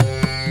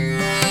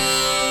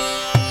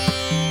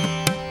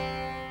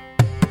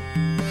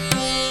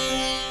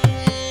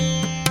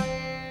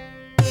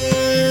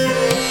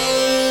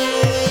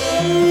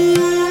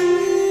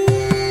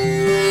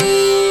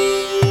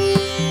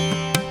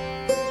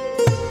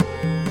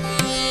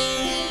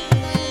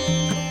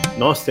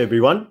Namaste,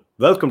 everyone.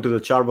 Welcome to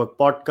the Charvak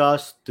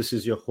podcast. This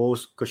is your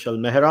host, Kushal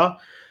Mehra.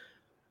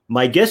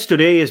 My guest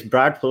today is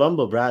Brad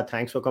Palumbo. Brad,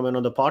 thanks for coming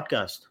on the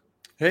podcast.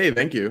 Hey,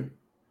 thank you.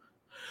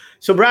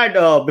 So, Brad,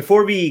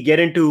 before we get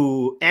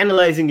into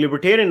analyzing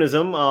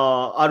libertarianism,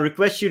 I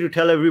request you to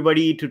tell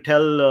everybody to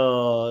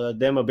tell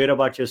them a bit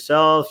about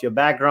yourself, your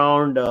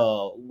background.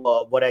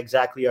 What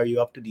exactly are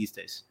you up to these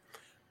days?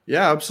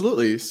 Yeah,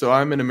 absolutely. So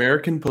I'm an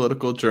American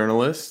political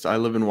journalist. I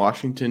live in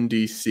Washington,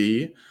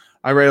 D.C.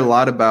 I write a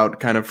lot about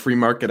kind of free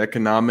market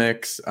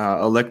economics,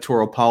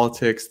 electoral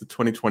politics, the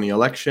 2020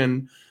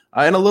 election,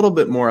 and a little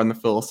bit more on the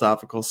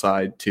philosophical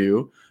side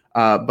too.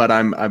 But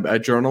I'm a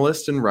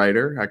journalist and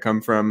writer. I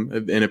come from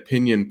an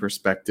opinion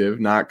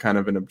perspective, not kind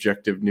of an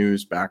objective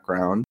news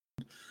background.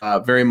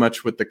 Very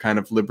much with the kind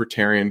of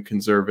libertarian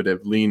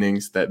conservative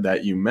leanings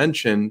that you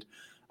mentioned.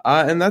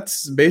 And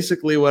that's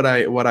basically what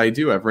I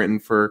do. I've written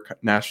for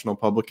national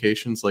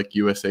publications like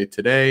USA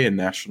Today and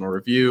National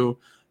Review.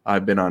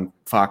 I've been on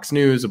Fox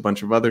News, a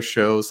bunch of other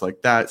shows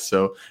like that.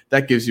 So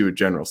that gives you a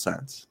general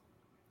sense.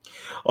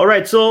 All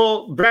right.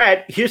 So,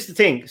 Brad, here's the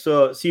thing.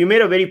 So you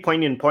made a very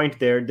poignant point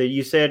there that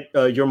you said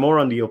you're more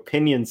on the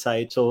opinion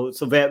side. So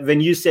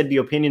when you said the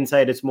opinion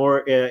side, it's more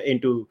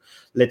into,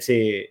 let's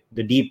say,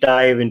 the deep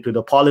dive into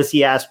the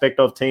policy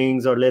aspect of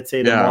things, or let's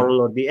say the moral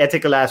or the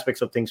ethical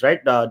aspects of things, right?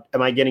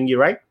 Am I getting you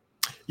right?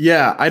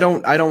 Yeah, I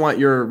don't want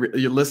your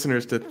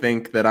listeners to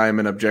think that I'm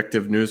an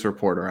objective news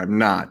reporter. I'm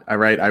not.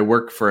 I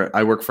work for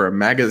a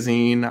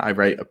magazine. I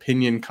write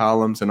opinion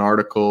columns and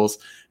articles,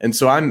 and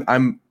so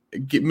I'm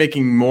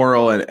making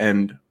moral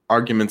and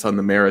arguments on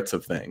the merits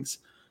of things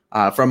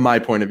from my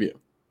point of view.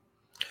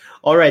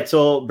 All right.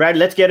 So, Brad,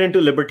 let's get into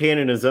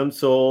libertarianism.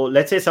 So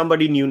let's say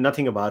somebody knew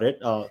nothing about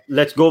it.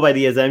 Let's go by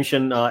the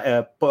assumption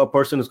a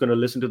person who's going to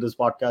listen to this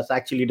podcast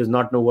actually does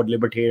not know what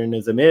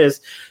libertarianism is.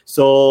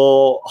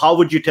 So how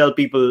would you tell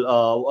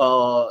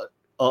people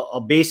a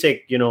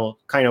basic,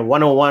 kind of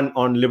 101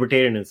 on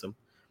libertarianism?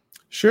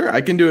 Sure. I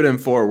can do it in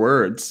 4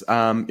 words.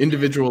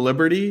 Individual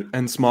liberty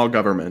and small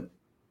government.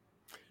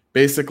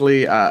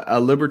 Basically,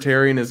 a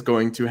libertarian is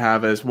going to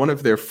have as one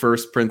of their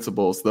first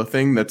principles, the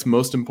thing that's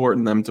most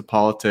important to them to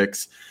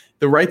politics,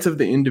 the rights of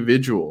the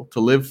individual to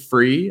live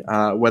free,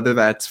 whether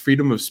that's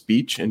freedom of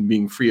speech and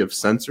being free of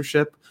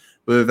censorship,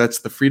 whether that's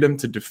the freedom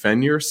to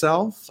defend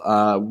yourself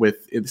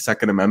with the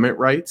Second Amendment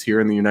rights here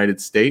in the United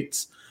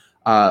States,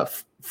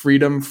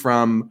 freedom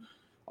from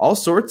all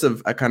sorts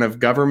of kind of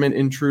government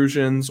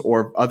intrusions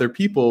or other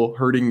people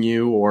hurting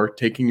you or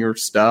taking your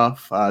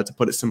stuff, to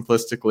put it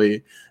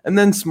simplistically. And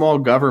then small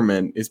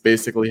government is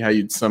basically how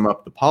you'd sum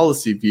up the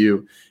policy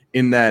view,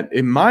 in that,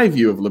 in my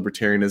view of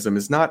libertarianism,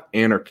 is not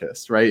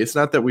anarchist, right? It's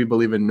not that we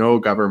believe in no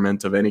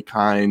government of any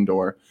kind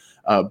or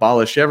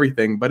abolish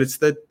everything, but it's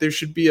that there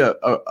should be a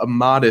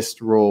modest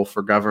role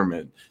for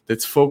government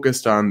that's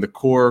focused on the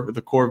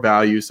core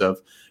values of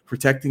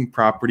protecting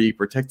property,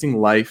 protecting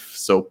life,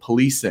 so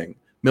policing,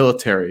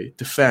 military,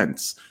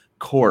 defense,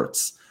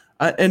 courts,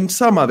 and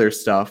some other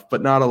stuff,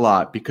 but not a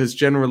lot, because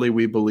generally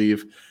we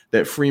believe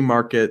that free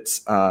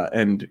markets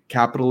and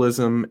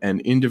capitalism and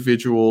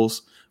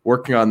individuals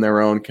working on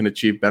their own can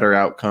achieve better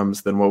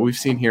outcomes than what we've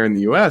seen here in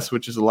the US,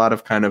 which is a lot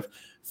of kind of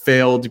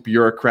failed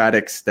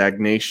bureaucratic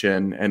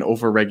stagnation and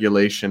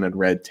overregulation and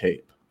red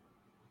tape.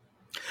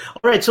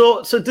 All right.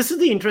 So this is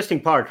the interesting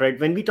part, right?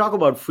 When we talk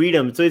about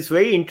freedom, so it's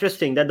very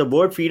interesting that the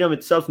word freedom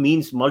itself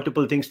means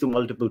multiple things to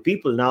multiple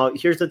people. Now,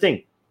 here's the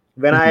thing.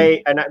 When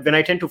I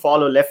tend to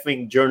follow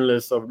left-wing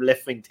journalists or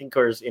left-wing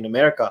thinkers in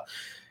America,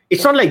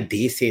 it's not like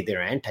they say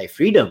they're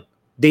anti-freedom.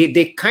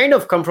 They kind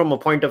of come from a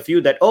point of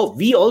view that,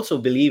 we also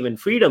believe in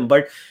freedom,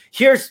 but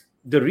here's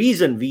the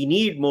reason we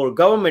need more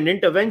government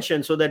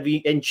intervention so that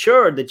we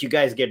ensure that you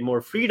guys get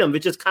more freedom,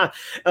 which is kind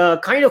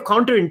of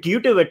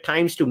counterintuitive at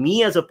times to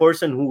me as a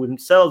person who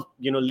himself,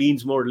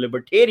 leans more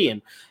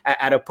libertarian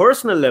at a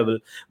personal level.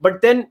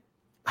 But then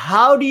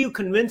how do you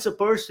convince a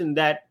person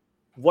that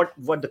what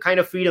the kind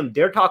of freedom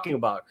they're talking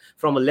about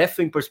from a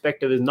left-wing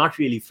perspective is not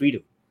really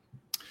freedom?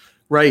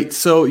 Right.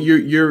 So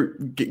you're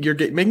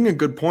making a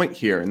good point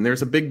here. And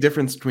there's a big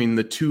difference between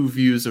the two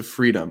views of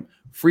freedom: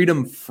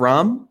 freedom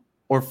from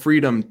or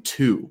freedom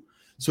to.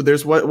 So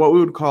there's what we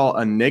would call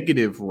a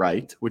negative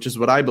right, which is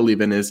what I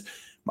believe in, is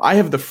I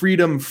have the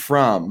freedom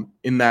from,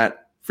 in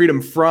that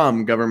freedom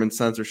from government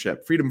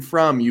censorship, freedom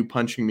from you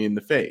punching me in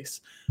the face.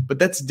 But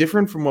that's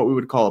different from what we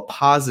would call a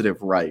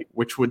positive right,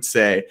 which would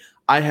say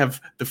I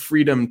have the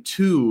freedom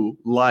to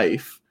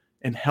life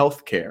and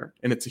healthcare,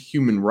 and it's a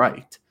human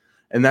right.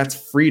 And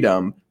that's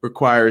freedom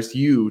requires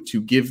you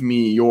to give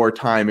me your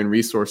time and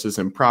resources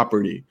and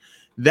property.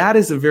 That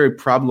is a very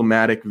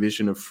problematic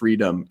vision of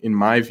freedom, in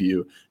my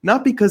view,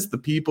 not because the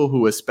people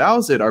who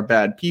espouse it are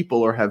bad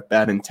people or have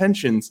bad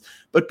intentions,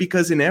 but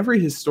because in every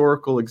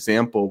historical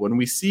example, when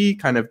we see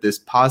kind of this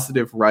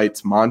positive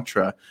rights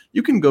mantra,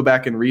 you can go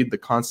back and read the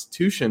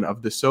Constitution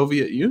of the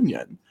Soviet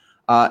Union,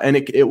 and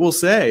it will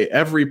say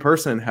every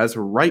person has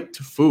a right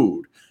to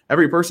food.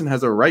 Every person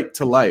has a right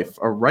to life,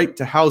 a right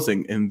to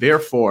housing, and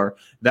therefore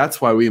that's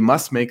why we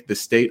must make the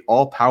state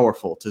all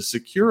powerful to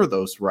secure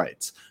those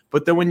rights.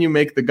 But then when you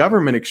make the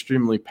government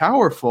extremely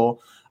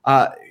powerful,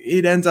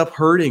 it ends up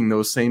hurting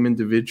those same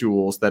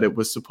individuals that it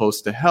was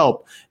supposed to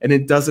help, and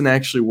it doesn't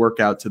actually work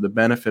out to the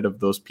benefit of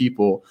those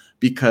people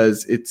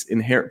because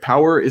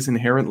power is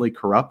inherently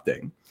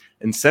corrupting.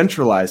 And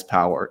centralized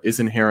power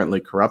is inherently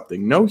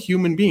corrupting. No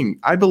human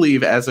being, I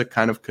believe as a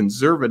kind of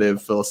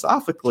conservative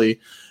philosophically,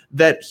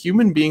 that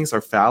human beings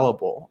are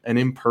fallible and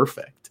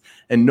imperfect.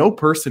 And no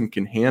person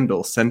can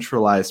handle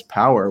centralized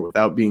power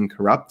without being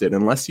corrupted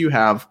unless you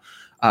have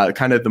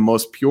kind of the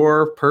most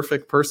pure,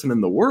 perfect person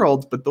in the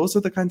world. But those are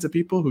the kinds of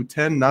people who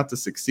tend not to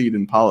succeed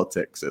in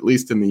politics, at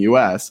least in the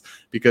US,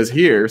 because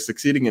here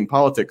succeeding in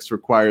politics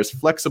requires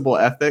flexible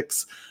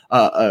ethics,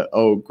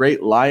 a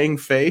great lying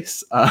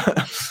face,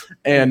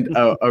 and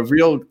a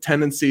real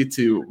tendency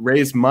to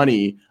raise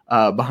money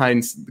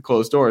behind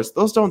closed doors.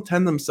 Those don't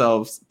tend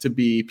themselves to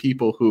be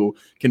people who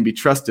can be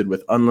trusted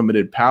with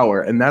unlimited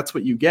power. And that's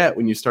what you get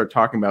when you start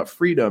talking about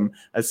freedom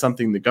as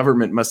something the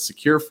government must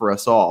secure for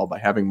us all by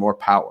having more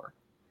power.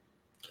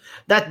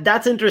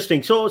 That's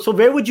interesting. So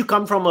where would you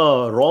come from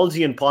a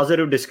Rawlsian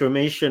positive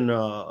discrimination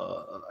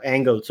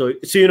angle? So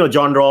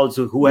John Rawls,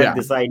 who had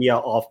this idea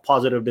of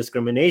positive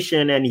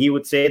discrimination, and he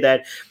would say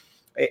that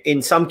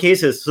in some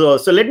cases. So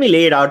let me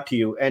lay it out to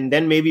you, and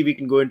then maybe we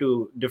can go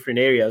into different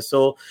areas.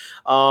 So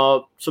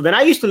when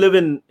I used to live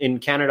in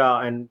Canada,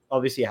 and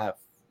obviously I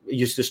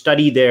used to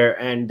study there,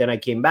 and then I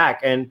came back,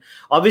 and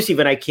obviously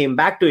when I came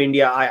back to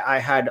India, I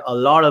had a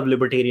lot of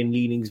libertarian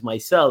leanings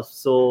myself.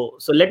 So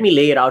let me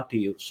lay it out to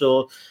you.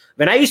 So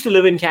when I used to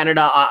live in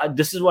Canada,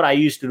 this is what I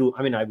used to do.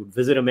 I mean, I would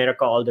visit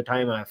America all the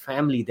time. I have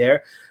family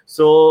there.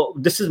 So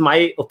this is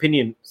my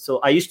opinion. So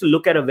I used to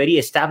look at a very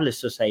established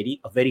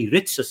society, a very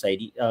rich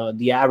society.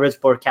 The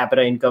average per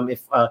capita income,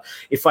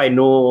 if I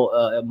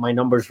know my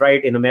numbers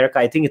right, in America,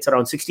 I think it's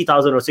around $60,000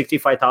 or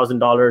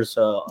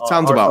 $65,000.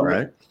 Sounds about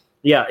right.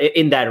 Yeah,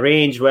 in that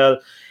range. Well,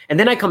 and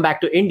then I come back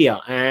to India,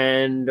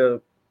 and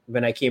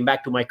when I came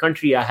back to my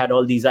country, I had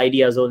all these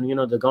ideas on,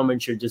 the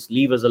government should just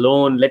leave us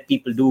alone, let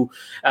people do,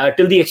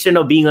 till the extent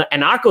of being an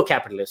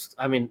anarcho-capitalist.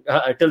 I mean,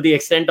 till the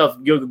extent of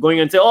you're going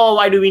and say, oh,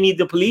 why do we need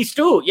the police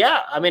too? Yeah,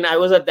 I mean, I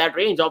was at that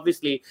range.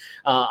 Obviously,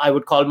 I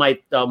would call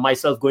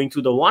myself going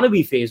through the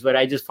wannabe phase where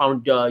I just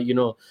found,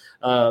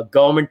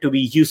 government to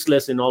be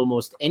useless in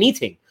almost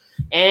anything.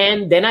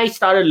 And then I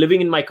started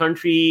living in my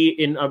country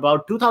in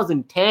about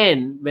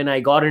 2010 when I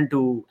got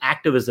into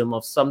activism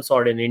of some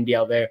sort in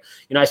India, where,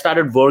 I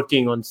started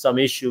working on some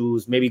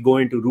issues, maybe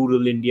going to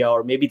rural India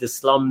or maybe the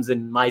slums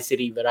in my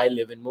city where I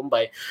live in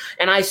Mumbai.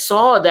 And I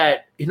saw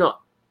that,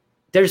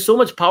 there's so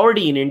much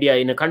poverty in India,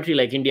 in a country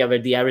like India, where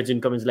the average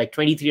income is like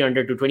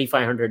 $2,300 to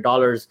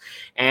 $2,500.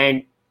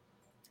 And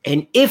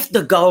if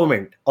the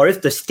government or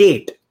if the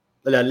state,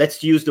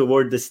 let's use the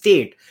word the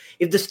state,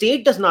 if the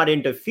state does not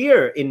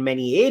interfere in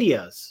many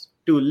areas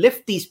to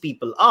lift these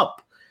people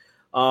up,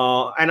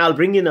 and I'll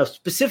bring in a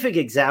specific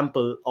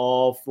example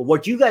of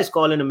what you guys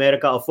call in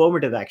America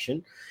affirmative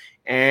action,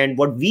 and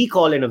what we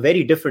call in a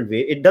very different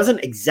way. It doesn't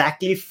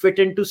exactly fit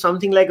into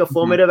something like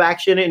affirmative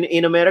action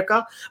in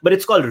America, but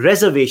it's called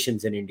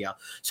reservations in India.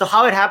 So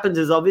how it happens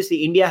is,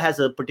 obviously India has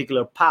a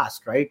particular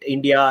past, right?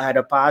 India had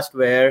a past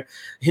where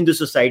Hindu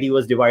society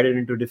was divided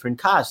into different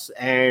castes,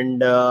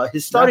 and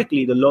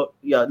historically the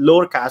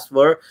lower castes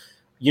were,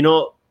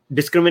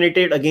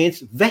 discriminated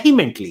against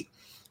vehemently.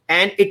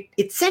 And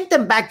it sent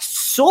them back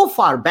so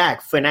far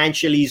back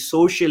financially,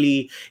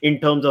 socially, in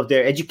terms of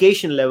their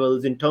education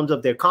levels, in terms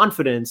of their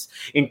confidence,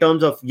 in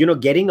terms of,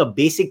 getting a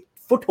basic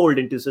foothold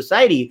into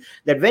society,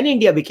 that when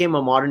India became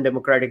a modern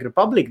democratic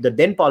republic, the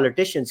then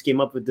politicians came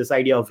up with this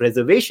idea of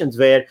reservations,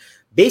 where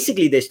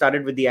basically they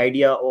started with the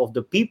idea of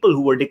the people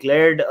who were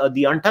declared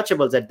the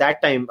untouchables at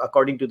that time,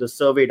 according to the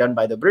survey done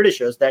by the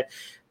Britishers, that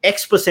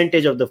X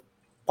percentage of the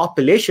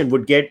population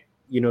would get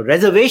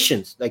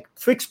reservations, like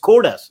fixed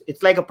quotas.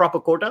 It's like a proper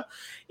quota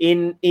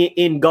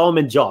in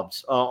government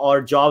jobs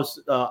or jobs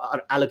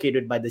are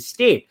allocated by the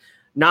state.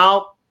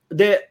 Now,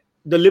 the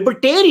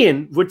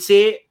libertarian would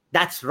say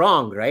that's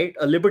wrong, right?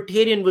 A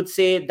libertarian would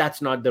say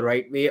that's not the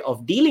right way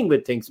of dealing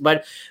with things.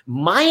 But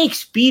my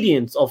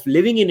experience of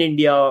living in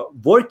India,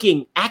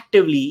 working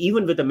actively,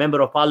 even with a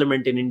member of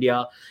parliament in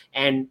India,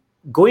 and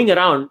going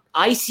around,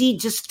 I see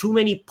just too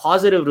many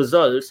positive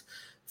results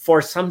for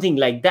something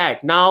like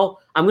that. Now,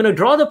 I'm going to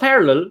draw the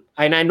parallel,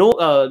 and I know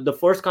the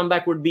first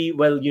comeback would be,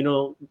 well,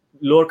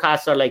 lower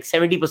castes are like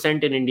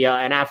 70% in India,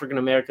 and African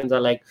Americans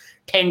are like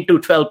 10 to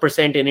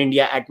 12% in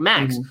India at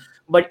max. Mm-hmm.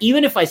 But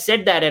even if I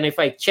said that, and if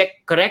I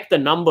correct the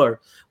number,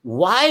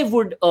 why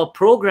would a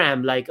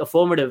program like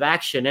affirmative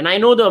action, and I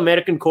know the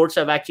American courts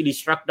have actually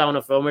struck down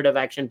affirmative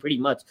action pretty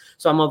much,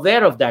 so I'm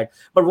aware of that.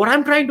 But what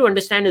I'm trying to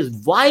understand is,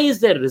 why is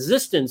there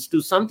resistance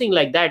to something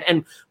like that?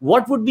 And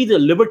what would be the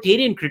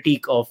libertarian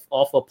critique of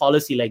a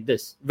policy like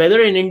this,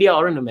 whether in India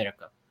or in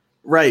America?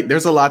 Right.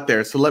 There's a lot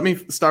there. So let me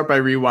start by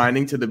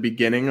rewinding to the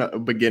beginning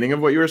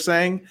of what you were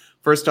saying.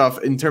 First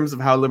off, in terms of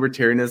how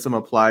libertarianism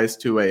applies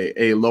to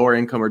a lower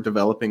income or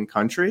developing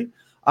country,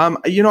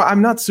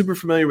 I'm not super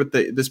familiar with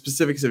the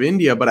specifics of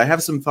India, but I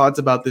have some thoughts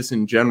about this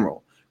in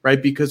general,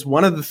 right? Because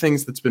one of the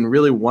things that's been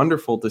really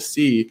wonderful to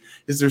see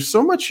is there's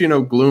so much,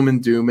 gloom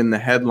and doom in the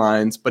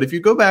headlines. But if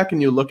you go back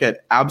and you look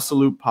at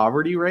absolute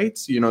poverty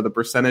rates, the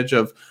percentage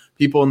of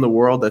people in the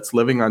world that's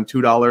living on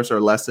 $2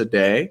 or less a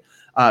day,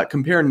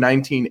 compare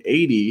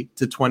 1980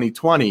 to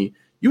 2020,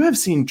 you have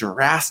seen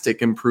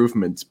drastic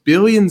improvements,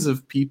 billions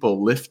of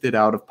people lifted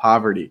out of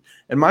poverty.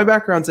 And my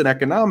background's in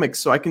economics,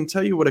 so I can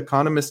tell you what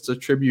economists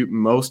attribute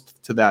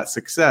most to that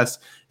success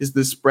is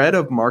the spread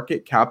of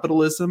market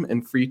capitalism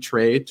and free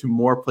trade to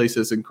more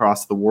places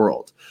across the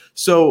world.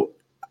 So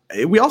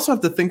we also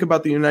have to think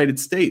about the United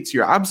States.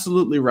 You're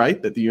absolutely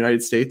right that the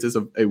United States is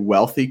a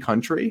wealthy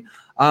country,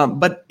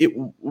 but it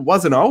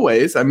wasn't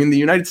always. I mean, the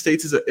United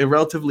States is a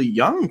relatively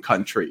young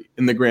country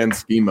in the grand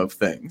scheme of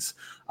things.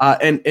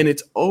 And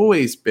it's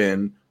always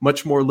been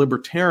much more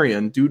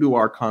libertarian due to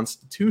our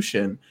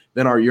Constitution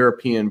than our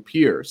European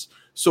peers.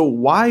 So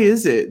why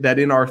is it that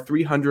in our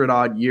 300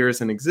 odd years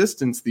in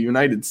existence, the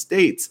United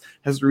States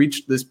has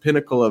reached this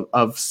pinnacle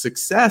of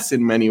success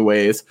in many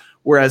ways,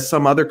 whereas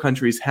some other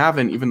countries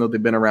haven't, even though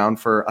they've been around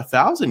for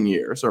 1,000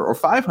 years or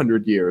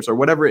 500 years or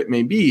whatever it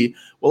may be?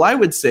 Well, I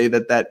would say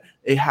that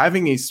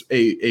having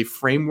a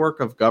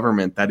framework of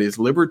government that is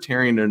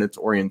libertarian in its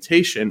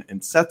orientation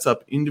and sets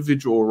up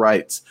individual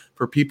rights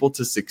for people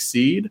to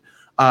succeed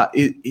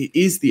it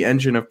is the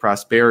engine of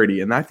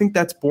prosperity. And I think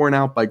that's borne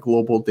out by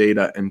global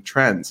data and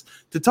trends.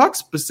 To talk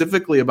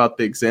specifically about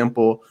the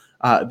example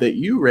that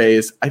you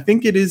raise, I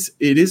think it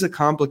is a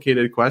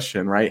complicated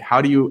question, right?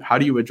 How do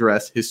you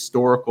address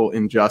historical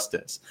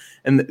injustice?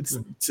 And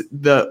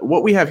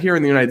what we have here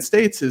in the United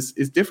States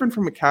is different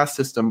from a caste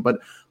system, but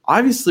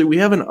obviously we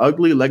have an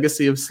ugly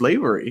legacy of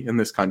slavery in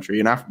this country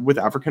and with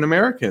African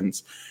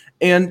Americans.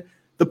 And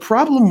the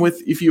problem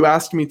with, if you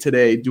asked me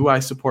today, do I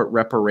support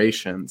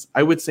reparations?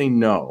 I would say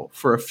no,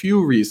 for a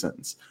few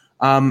reasons.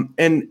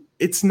 And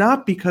it's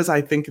not because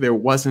I think there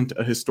wasn't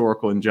a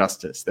historical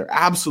injustice. There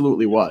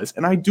absolutely was.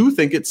 And I do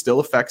think it still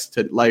affects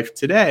life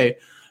today.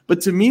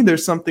 But to me,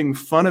 there's something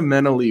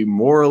fundamentally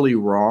morally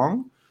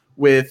wrong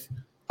with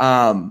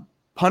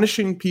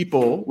punishing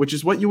people, which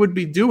is what you would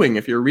be doing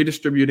if you're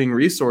redistributing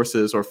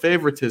resources or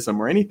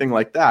favoritism or anything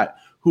like that,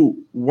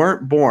 who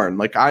weren't born.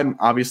 Like, I'm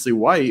obviously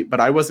white, but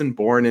I wasn't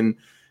born in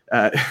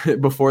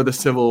before the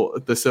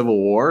Civil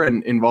War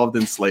and involved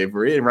in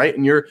slavery, right?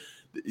 And your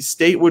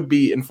state would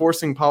be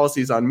enforcing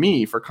policies on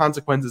me for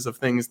consequences of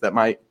things that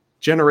my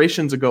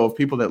generations ago of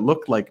people that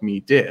looked like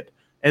me did.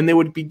 And they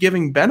would be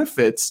giving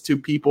benefits to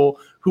people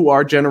who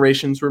are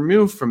generations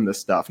removed from this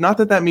stuff. Not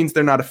that that means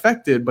they're not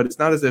affected, but it's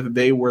not as if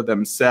they were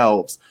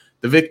themselves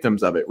the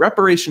victims of it.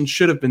 Reparations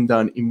should have been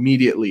done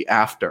immediately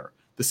after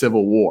the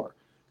Civil War,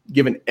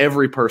 given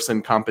every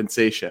person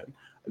compensation.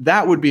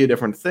 That would be a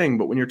different thing.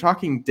 But when you're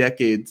talking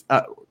decades,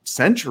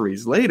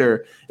 centuries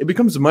later, it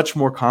becomes much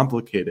more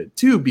complicated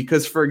too.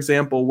 Because, for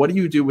example, what do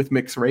you do with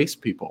mixed race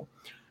people?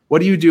 What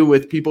do you do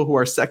with people who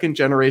are second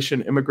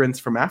generation immigrants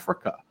from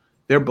Africa?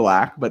 They're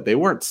black, but they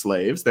weren't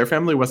slaves. Their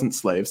family wasn't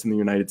slaves in the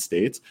United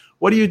States.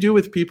 What do you do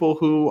with people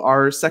who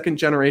are second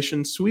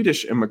generation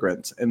Swedish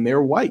immigrants and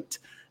they're white?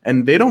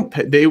 And they don't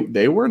pay,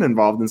 they weren't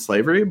involved in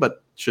slavery,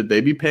 but should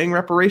they be paying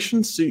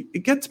reparations? So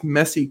it gets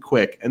messy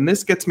quick. And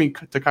this gets me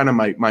to kind of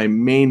my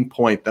main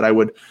point that I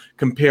would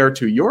compare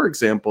to your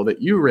example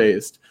that you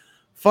raised.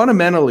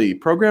 Fundamentally,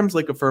 programs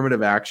like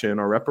affirmative action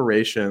or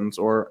reparations,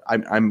 or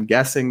I'm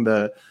guessing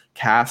the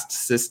caste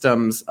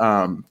systems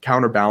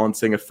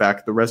counterbalancing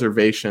effect, the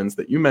reservations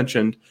that you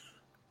mentioned,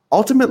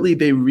 ultimately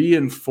they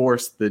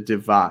reinforce the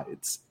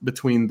divides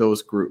between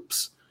those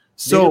groups.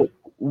 So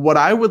what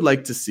I would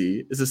like to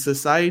see is a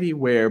society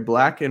where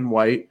black and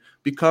white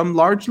become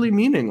largely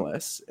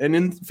meaningless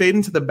and fade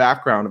into the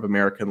background of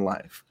American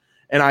life.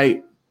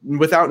 And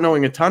without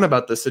knowing a ton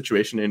about the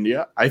situation in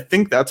India, I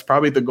think that's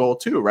probably the goal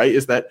too, right?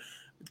 Is that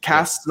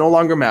castes no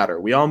longer matter.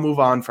 We all move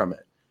on from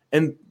it.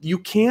 And you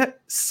can't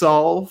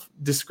solve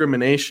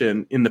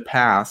discrimination in the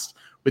past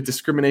with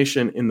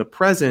discrimination in the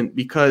present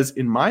because,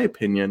 in my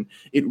opinion,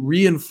 it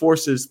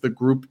reinforces the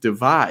group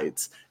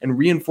divides and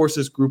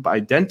reinforces group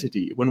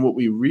identity, when what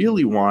we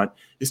really want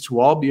is to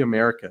all be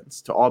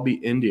Americans, to all be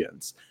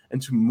Indians,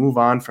 and to move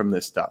on from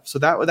this stuff. So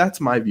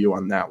that's my view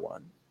on that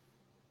one.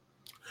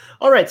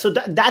 All right, so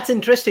that's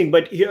interesting.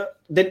 But here,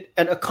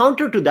 a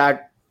counter to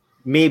that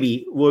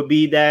maybe would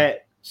be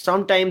that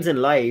sometimes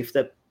in life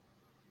that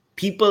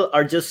people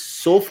are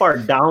just so far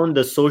down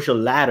the social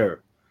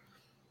ladder.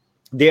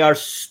 They are,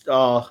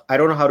 I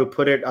don't know how to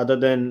put it other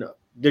than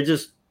they're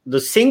just, the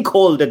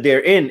sinkhole that they're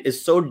in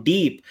is so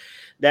deep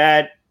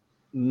that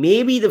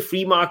maybe the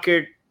free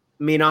market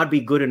may not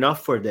be good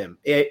enough for them.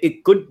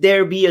 Could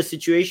there be a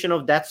situation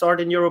of that sort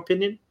in your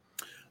opinion?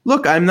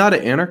 Look, I'm not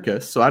an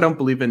anarchist, so I don't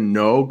believe in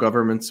no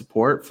government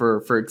support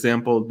for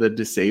example, the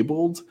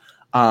disabled.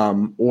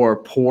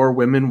 or poor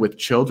women with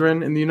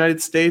children in the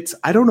United States.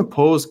 I don't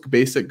oppose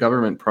basic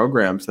government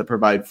programs that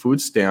provide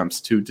food stamps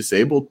to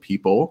disabled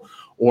people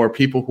or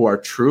people who are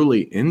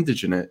truly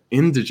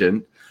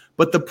indigent.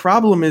 But the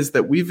problem is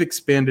that we've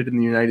expanded in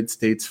the United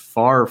States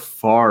far,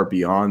 far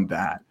beyond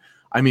that.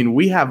 I mean,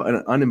 we have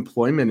an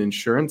unemployment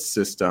insurance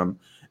system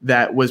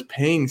that was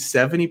paying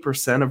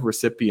 70% of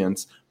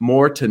recipients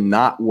more to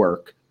not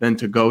work than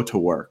to go to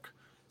work.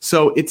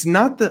 So it's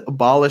not that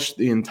abolish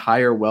the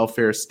entire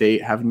welfare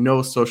state, have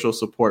no social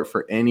support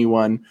for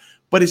anyone,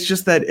 but it's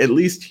just that at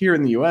least here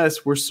in the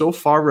US, we're so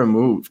far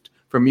removed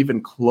from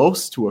even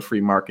close to a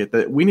free market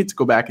that we need to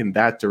go back in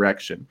that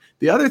direction.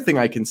 The other thing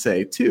I can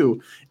say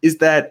too is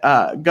that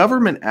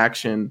government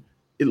action,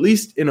 at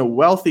least in a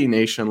wealthy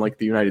nation like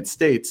the United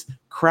States,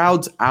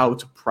 crowds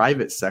out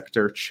private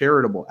sector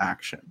charitable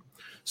action.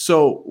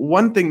 So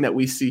one thing that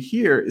we see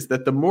here is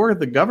that the more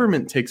the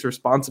government takes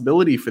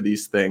responsibility for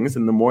these things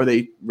and the more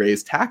they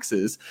raise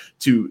taxes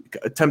to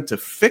attempt to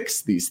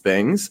fix these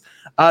things,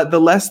 the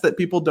less that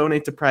people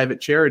donate to private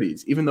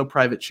charities, even though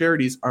private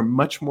charities are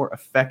much more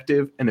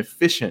effective and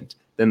efficient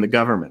than the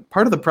government.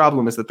 Part of the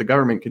problem is that the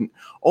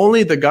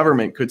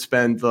government could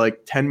spend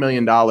like $10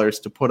 million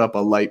to put up a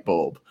light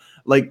bulb.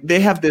 Like they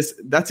have this,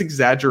 that's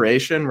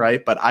exaggeration,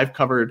 right? But I've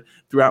covered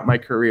throughout my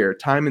career,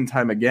 time and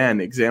time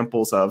again,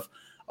 examples of,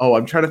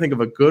 I'm trying to think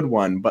of a good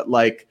one, but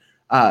like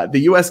the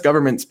US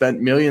government spent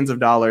millions of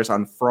dollars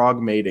on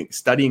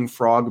studying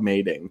frog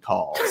mating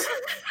calls.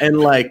 And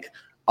like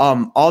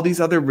all these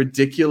other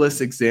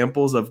ridiculous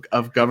examples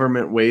of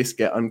government waste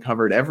get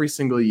uncovered every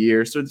single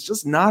year. So it's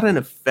just not an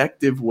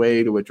effective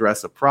way to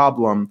address a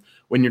problem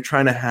when you're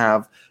trying to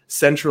have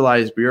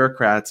centralized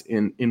bureaucrats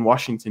in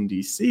Washington,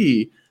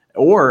 D.C.,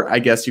 or I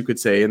guess you could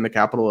say in the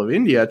capital of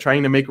India,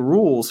 trying to make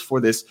rules for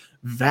this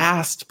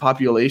vast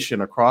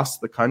population across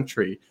the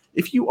country.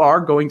 If you are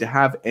going to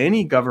have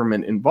any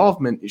government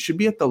involvement, it should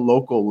be at the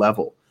local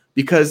level.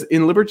 Because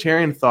in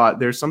libertarian thought,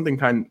 there's something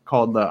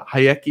called the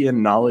Hayekian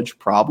knowledge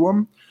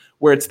problem,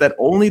 where it's that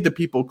only the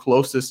people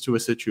closest to a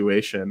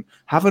situation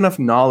have enough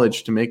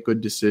knowledge to make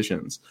good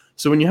decisions.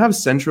 So when you have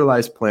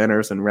centralized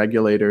planners and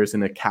regulators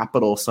in a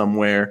capital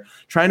somewhere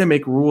trying to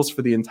make rules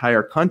for the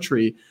entire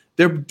country,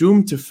 they're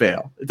doomed to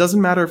fail. It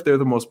doesn't matter if they're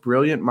the most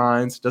brilliant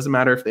minds. It doesn't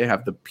matter if they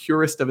have the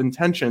purest of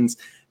intentions.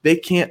 They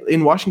can't,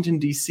 in Washington,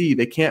 D.C.,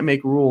 they can't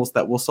make rules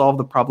that will solve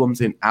the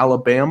problems in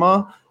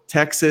Alabama,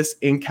 Texas,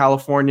 in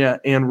California,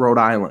 and Rhode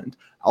Island,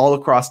 all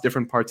across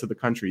different parts of the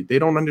country. They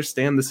don't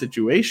understand the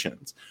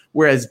situations.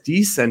 Whereas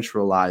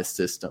decentralized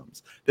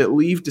systems that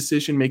leave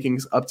decision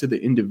makings up to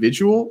the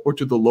individual or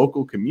to the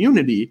local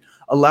community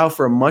allow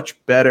for a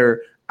much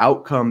better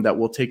outcome that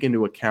will take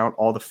into account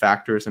all the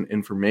factors and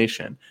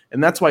information.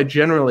 And that's why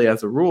generally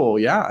as a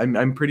rule,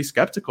 I'm pretty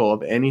skeptical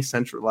of any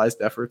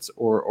centralized efforts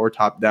or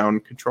top-down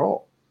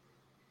control.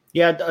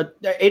 Yeah,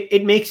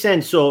 it makes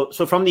sense. So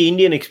from the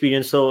Indian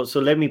experience, so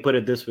let me put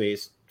it this way.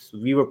 So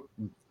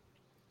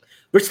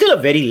we're still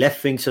a very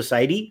left-wing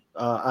society.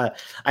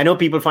 I know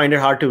people find it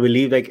hard to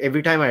believe. Like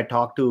every time I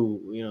talk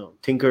to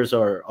thinkers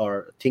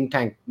or think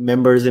tank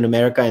members in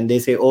America, and they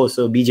say, "Oh,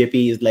 so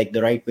BJP is like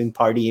the right-wing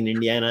party in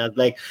India," and I was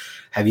like,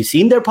 "Have you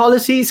seen their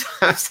policies?"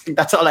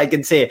 That's all I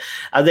can say.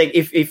 I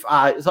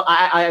was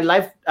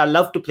like, I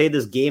love to play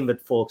this game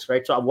with folks,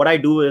 right? So what I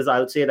do is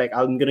I'll say like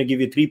I'm going to give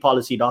you 3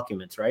 policy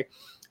documents, right?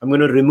 I'm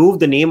going to remove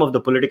the name of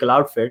the political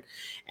outfit,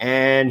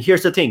 and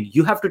here's the thing: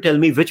 you have to tell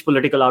me which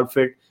political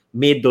outfit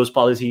made those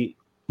policy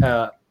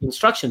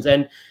instructions.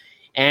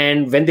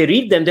 And when they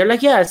read them, they're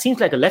like, yeah, it seems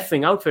like a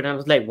left-wing outfit. And I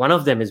was like, one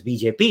of them is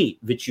BJP,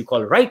 which you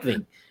call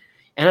right-wing.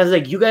 And I was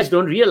like, you guys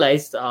don't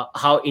realize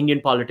how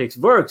Indian politics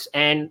works.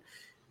 And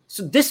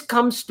so this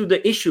comes to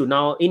the issue.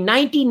 Now, in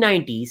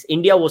 1990s,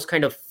 India was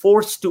kind of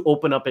forced to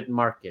open up its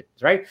market,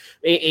 right?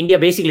 India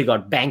basically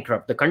got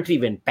bankrupt. The country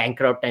went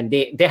bankrupt and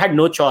they had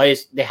no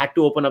choice. They had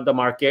to open up the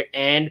market.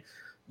 And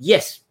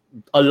yes,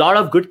 a lot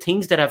of good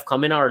things that have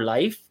come in our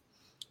life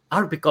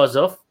are because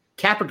of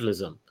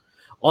capitalism.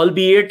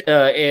 Albeit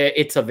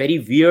it's a very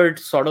weird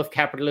sort of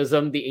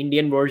capitalism, the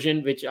Indian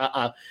version, which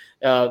I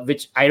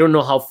don't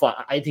know how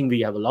far. I think we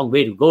have a long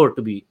way to go,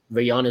 to be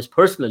very honest,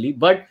 personally.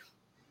 But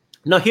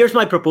now here's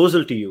my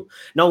proposal to you.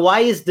 Now, why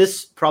is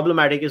this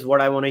problematic is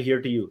what I want to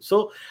hear to you.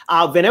 So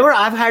whenever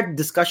I've had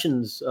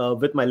discussions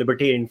with my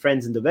libertarian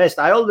friends in the West,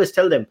 I always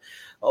tell them,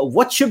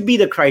 what should be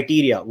the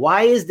criteria?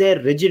 Why is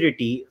there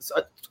rigidity?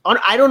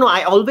 I don't know.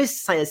 I always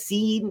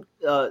see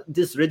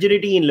this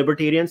rigidity in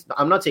libertarians.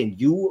 I'm not saying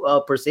you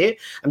per se.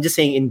 I'm just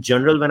saying in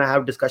general, when I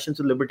have discussions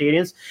with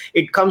libertarians,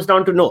 it comes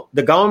down to no,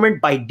 the government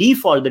by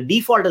default, the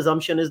default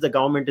assumption is the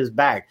government is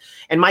bad.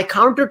 And my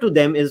counter to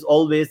them is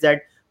always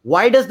that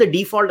why does the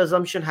default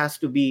assumption have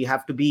to be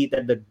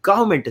that the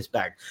government is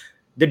bad?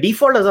 The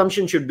default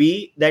assumption should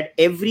be that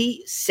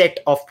every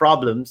set of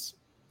problems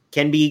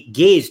can be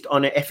gauged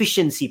on an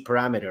efficiency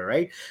parameter,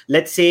 right?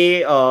 Let's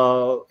say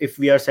if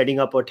we are setting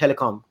up a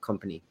telecom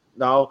company,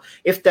 Now,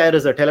 if there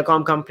is a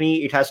telecom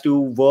company, it has to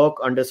work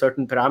under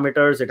certain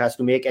parameters. It has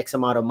to make X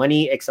amount of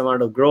money, X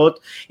amount of growth.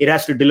 It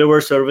has to deliver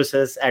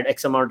services at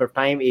X amount of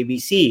time,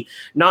 ABC.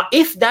 Now,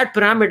 if that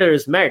parameter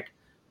is met,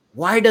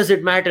 why does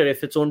it matter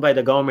if it's owned by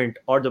the government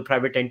or the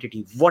private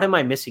entity? What am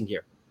I missing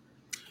here?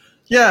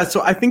 Yeah,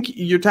 so I think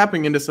you're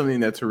tapping into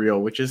something that's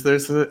real, which is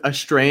there's a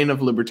strain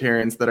of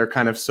libertarians that are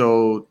kind of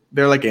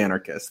they're like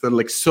anarchists. They're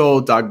like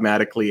so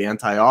dogmatically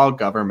anti all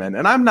government.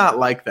 And I'm not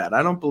like that.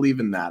 I don't believe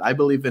in that. I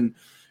believe in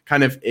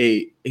kind of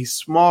a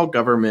small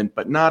government,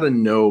 but not a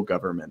no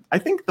government. I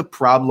think the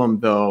problem,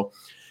 though,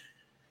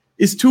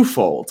 is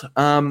twofold.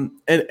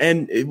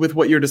 And with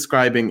what you're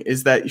describing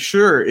is that,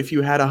 sure, if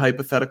you had a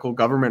hypothetical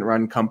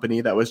government-run company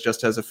that was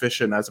just as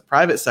efficient as a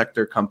private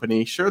sector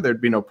company, sure,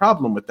 there'd be no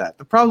problem with that.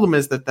 The problem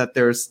is that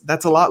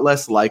that's a lot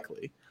less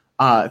likely,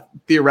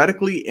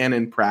 theoretically and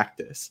in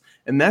practice.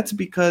 And that's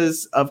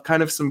because of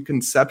kind of some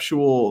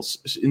conceptual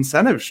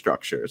incentive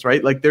structures,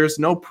 right? Like there's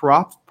no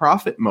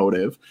profit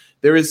motive.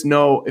 There is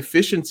no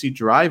efficiency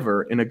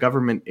driver in a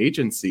government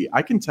agency.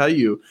 I can tell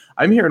you,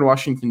 I'm here in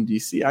Washington,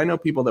 D.C. I know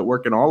people that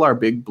work in all our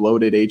big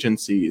bloated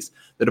agencies,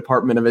 the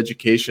Department of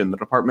Education, the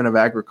Department of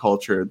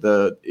Agriculture,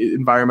 the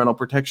Environmental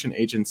Protection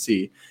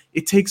Agency.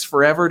 It takes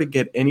forever to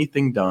get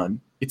anything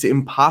done. It's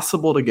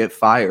impossible to get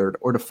fired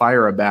or to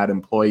fire a bad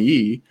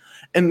employee.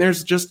 And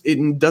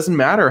it doesn't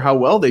matter how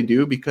well they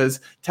do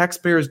because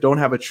taxpayers don't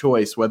have a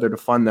choice whether to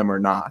fund them or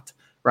not.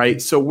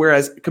 Right. So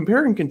whereas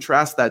compare and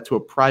contrast that to a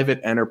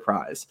private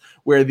enterprise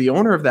where the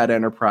owner of that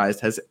enterprise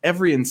has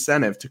every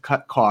incentive to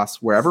cut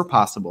costs wherever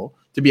possible,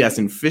 to be as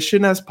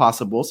efficient as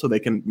possible so they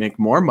can make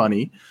more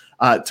money,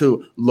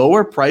 to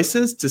lower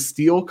prices, to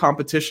steal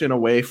competition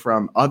away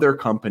from other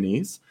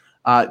companies,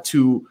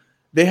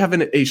 they have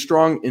a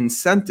strong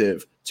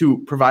incentive to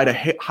provide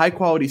a high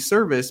quality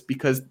service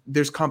because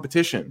there's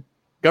competition.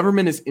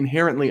 Government is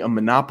inherently a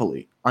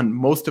monopoly on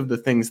most of the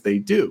things they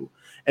do.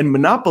 And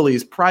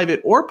monopolies, private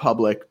or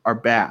public, are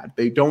bad.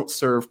 They don't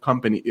serve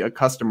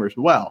customers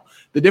well.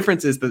 The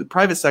difference is that the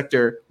private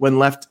sector, when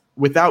left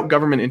without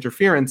government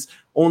interference,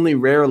 only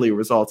rarely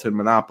results in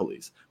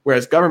monopolies,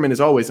 whereas government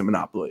is always a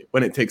monopoly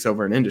when it takes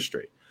over an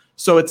industry.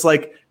 So it's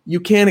like you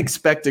can't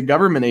expect a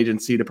government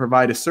agency to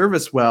provide a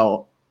service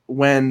well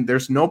when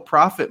there's no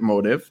profit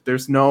motive,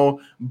 there's no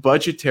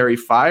budgetary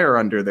fire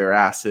under their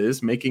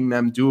asses, making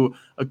them do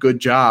a good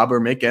job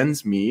or make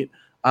ends meet.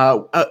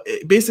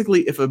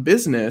 Basically, if a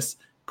business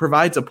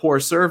provides a poor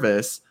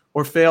service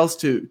or fails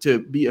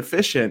to be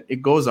efficient,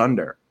 it goes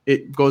under.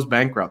 It goes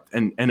bankrupt,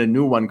 and a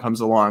new one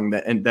comes along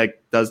that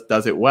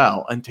does it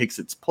well and takes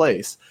its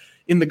place.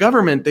 In the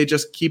government, they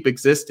just keep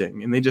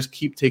existing and they just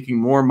keep taking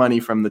more money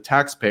from the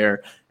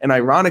taxpayer. And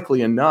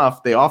ironically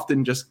enough, they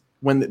often just,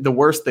 when the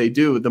worse they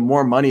do, the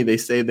more money they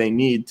say they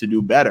need to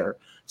do better.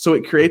 So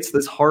it creates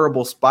this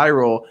horrible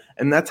spiral,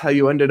 and that's how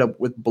you ended up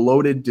with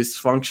bloated,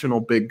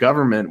 dysfunctional big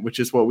government, which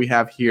is what we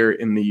have here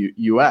in the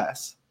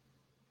U.S.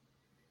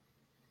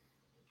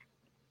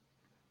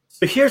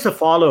 So here's a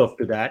follow-up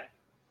to that.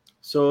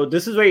 So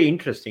this is very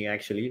interesting,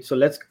 actually. So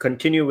let's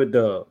continue with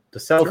the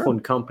cell phone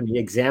company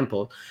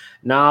example.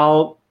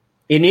 Now,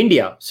 in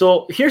India,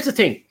 so here's the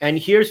thing, and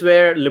here's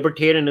where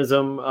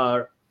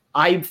libertarianism,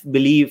 I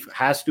believe,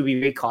 has to be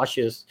very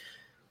cautious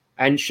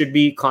and should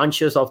be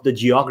conscious of the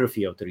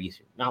geography of the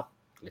region. Now,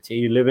 let's say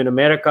you live in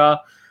America.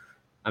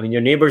 I mean,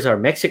 your neighbors are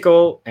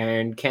Mexico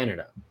and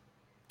Canada.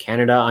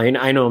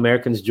 I know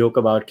Americans joke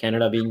about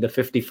Canada being the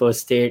 51st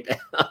state,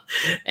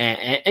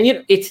 and you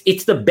know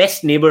it's the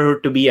best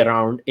neighborhood to be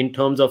around in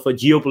terms of a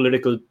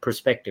geopolitical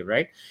perspective,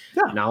 right?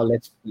 Yeah. Now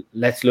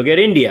let's look at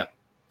India.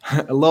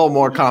 A little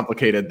more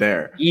complicated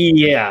there.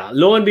 Yeah.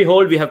 Lo and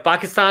behold, we have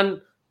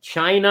Pakistan,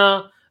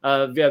 China.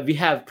 We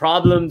have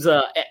problems.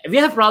 We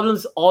have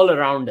problems all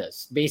around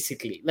us.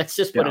 Basically, let's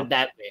just put it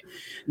that way.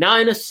 Now,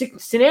 in a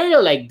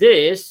scenario like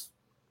this,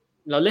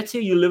 now let's say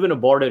you live in a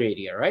border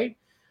area, right?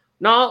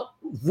 Now,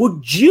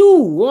 would you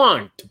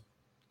want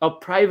a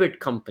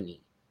private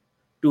company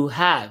to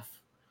have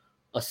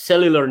a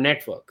cellular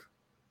network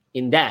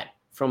in that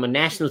from a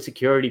national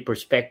security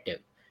perspective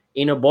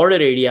in a border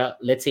area,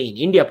 let's say in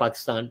India,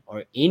 Pakistan,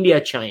 or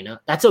India, China?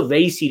 That's a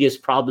very serious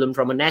problem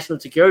from a national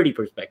security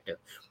perspective.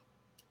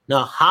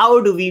 Now,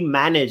 how do we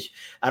manage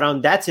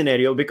around that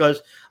scenario?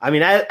 Because, I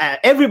mean,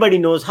 everybody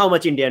knows how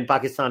much India and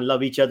Pakistan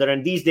love each other.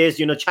 And these days,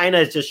 you know, China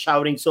is just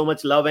showering so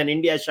much love and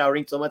India is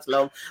showering so much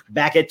love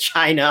back at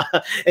China.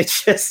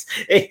 It's just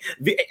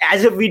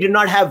as if we did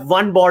not have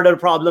one border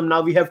problem.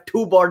 Now we have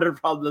two border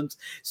problems.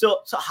 So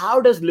how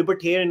does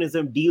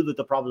libertarianism deal with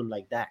a problem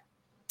like that?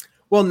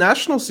 Well,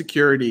 national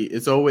security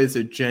is always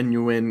a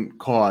genuine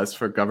cause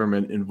for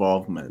government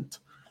involvement.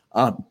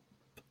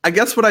 I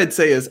guess what I'd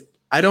say is,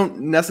 I don't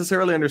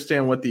necessarily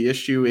understand what the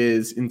issue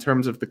is in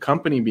terms of the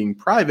company being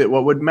private.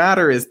 What would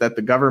matter is that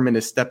the government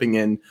is stepping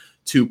in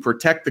to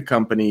protect the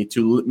company,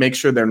 to make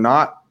sure they're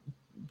not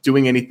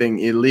doing anything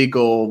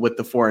illegal with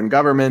the foreign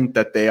government,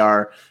 that they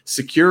are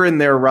secure in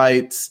their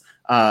rights,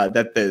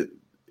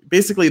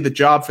 basically the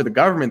job for the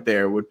government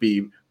there would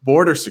be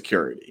border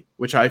security,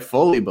 which I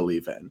fully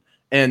believe in.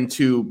 and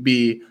to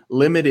be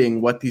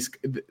limiting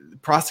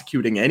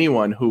prosecuting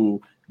anyone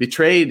who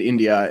betrayed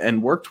India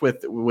and worked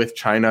with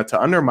China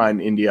to undermine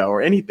India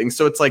or anything.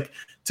 So it's like,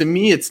 to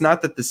me, it's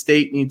not that the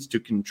state needs to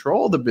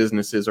control the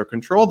businesses or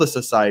control the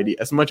society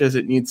as much as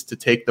it needs to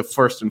take the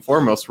first and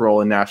foremost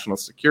role in national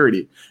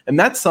security. And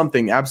that's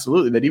something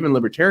absolutely that even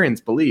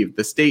libertarians believe.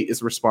 The state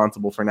is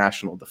responsible for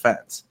national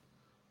defense.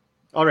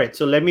 All right,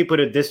 so let me put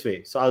it this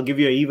way. So I'll give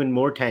you an even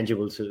more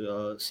tangible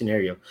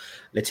scenario.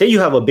 Let's say you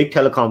have a big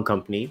telecom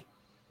company,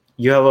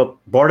 you have a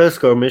border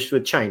skirmish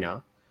with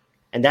China,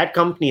 and that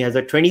company has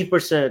a 20%,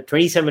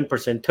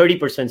 27%,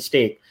 30%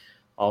 stake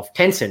of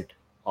Tencent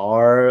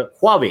or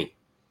Huawei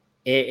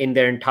in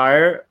their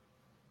entire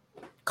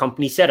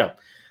company setup.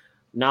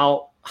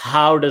 Now,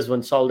 how does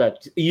one solve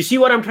that? You see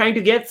what I'm trying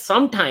to get?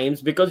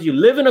 Sometimes, because you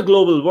live in a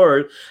global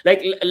world,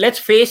 like let's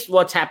face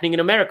what's happening in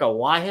America.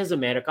 Why has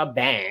America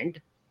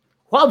banned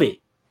Huawei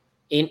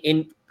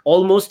in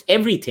almost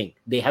everything?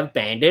 They have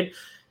banned it.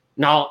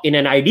 Now, in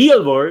an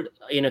ideal world,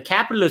 in a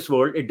capitalist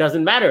world, it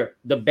doesn't matter.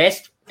 The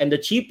best and the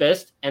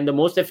cheapest and the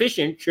most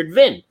efficient should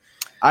win.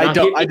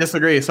 I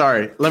disagree.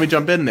 Sorry. Let me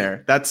jump in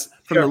there. That's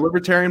from the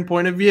libertarian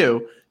point of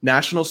view.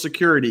 National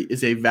security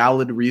is a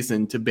valid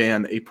reason to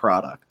ban a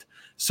product.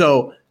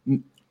 So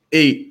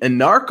a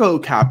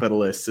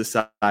anarcho-capitalist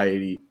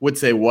society would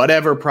say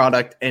whatever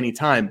product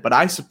anytime. But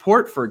I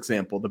support, for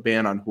example, the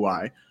ban on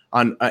Huawei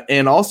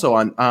and also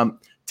on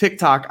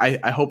TikTok.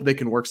 I hope they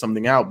can work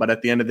something out. But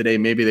at the end of the day,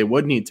 maybe they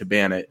would need to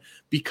ban it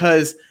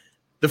because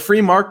the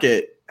free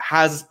market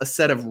has a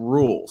set of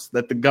rules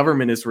that the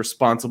government is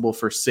responsible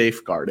for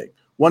safeguarding.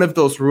 One of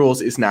those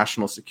rules is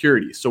national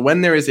security. So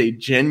when there is a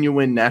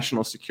genuine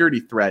national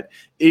security threat,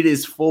 it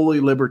is fully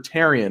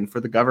libertarian for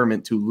the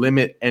government to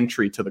limit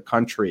entry to the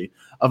country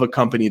of a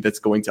company that's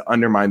going to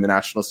undermine the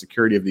national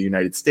security of the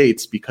United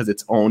States because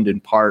it's owned in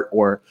part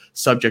or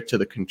subject to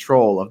the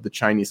control of the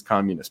Chinese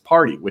Communist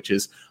Party, which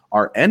is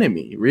our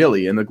enemy,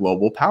 really, in the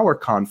global power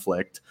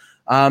conflict.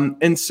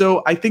 And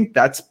so I think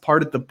that's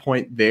part of the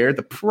point there.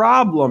 The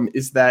problem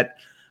is that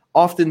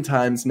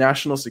oftentimes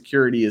national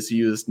security is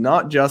used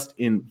not just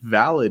in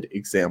valid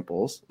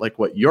examples like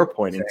what you're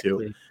pointing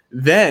to,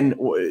 then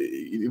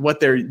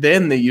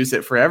they use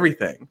it for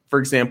everything. For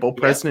example,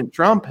 President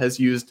Trump has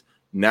used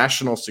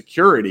national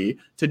security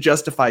to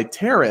justify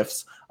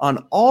tariffs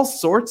on all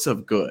sorts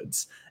of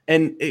goods.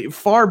 And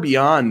far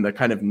beyond the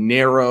kind of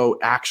narrow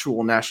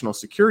actual national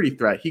security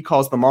threat, he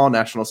calls them all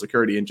national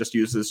security and just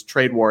uses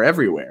trade war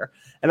everywhere.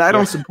 And I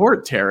don't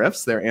support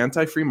tariffs. They're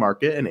anti-free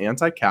market and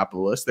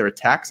anti-capitalist. They're a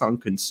tax on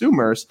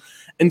consumers.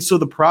 And so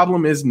the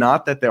problem is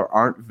not that there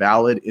aren't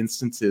valid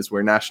instances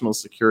where national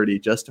security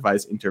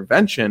justifies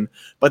intervention,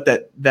 but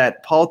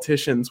that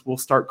politicians will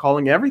start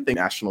calling everything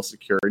national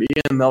security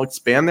and they'll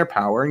expand their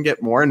power and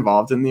get more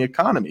involved in the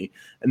economy.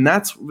 And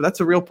that's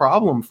a real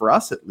problem for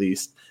us, at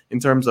least, in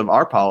terms of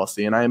our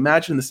policy. And I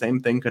imagine the same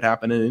thing could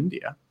happen in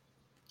India.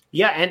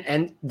 Yeah,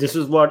 and this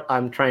is what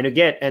I'm trying to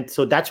get. And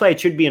so that's why it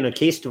should be on a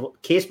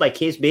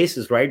case-by-case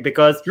basis, right?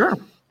 Because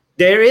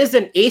there is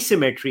an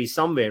asymmetry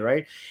somewhere,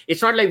 right?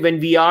 It's not like when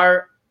we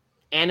are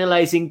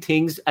analyzing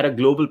things at a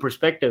global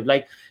perspective,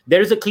 like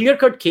there is a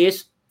clear-cut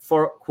case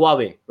for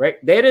Huawei, right?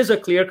 There is a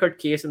clear-cut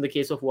case in the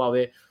case of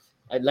Huawei.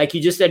 Like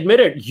you just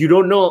admitted, you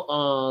don't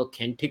know,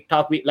 can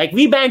TikTok be, like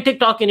we banned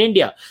TikTok in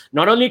India.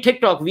 Not only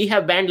TikTok, we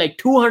have banned like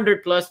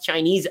 200 plus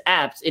Chinese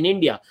apps in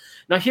India.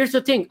 Now, here's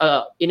the thing.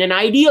 In an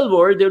ideal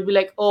world, they would be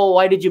like, oh,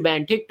 why did you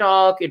ban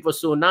TikTok? It was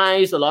so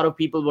nice. A lot of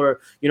people were,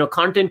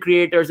 content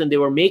creators and they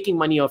were making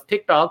money off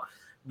TikTok.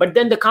 But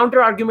then the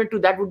counter argument to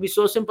that would be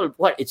so simple.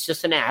 What? It's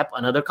just an app.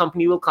 Another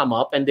company will come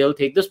up and they'll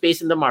take the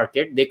space in the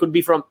market. They could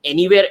be from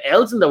anywhere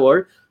else in the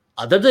world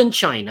other than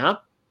China.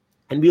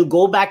 And we'll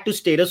go back to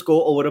status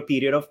quo over a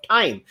period of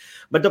time.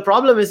 But the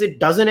problem is it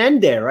doesn't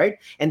end there, right?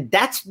 And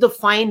that's the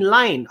fine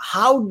line.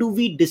 How do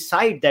we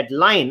decide that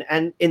line?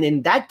 And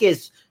in that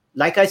case,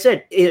 like I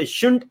said,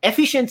 shouldn't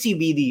efficiency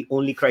be the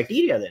only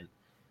criteria then?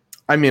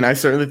 I mean, I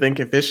certainly think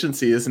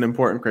efficiency is an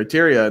important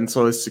criteria. And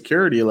so is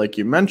security, like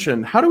you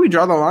mentioned. How do we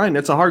draw the line?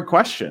 It's a hard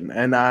question.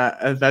 And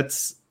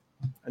that's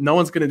no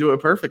one's going to do it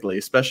perfectly,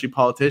 especially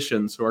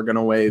politicians who are going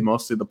to weigh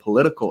mostly the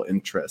political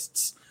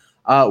interests.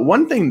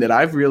 One thing that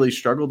I've really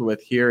struggled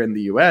with here in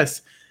the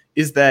US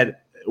is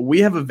that we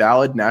have a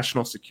valid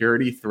national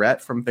security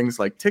threat from things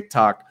like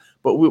TikTok,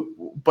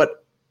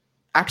 but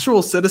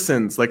actual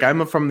citizens, like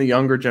I'm from the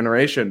younger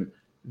generation,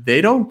 they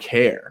don't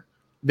care.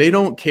 They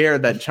don't care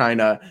that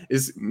China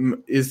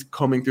is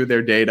combing through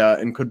their data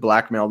and could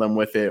blackmail them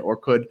with it or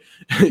could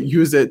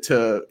use it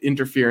to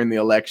interfere in the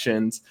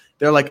elections.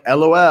 They're like,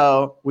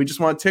 LOL, we just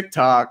want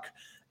TikTok.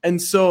 And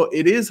so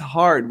it is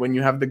hard when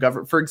you have the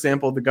government. For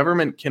example, the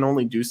government can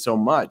only do so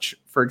much.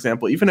 For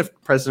example, even if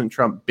President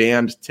Trump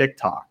banned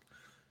TikTok,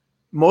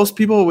 most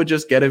people would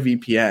just get a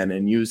VPN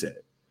and use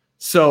it.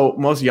 So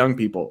most young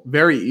people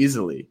very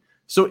easily.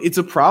 So it's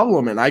a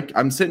problem. And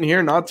I'm sitting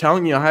here not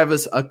telling you I have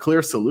a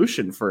clear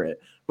solution for it.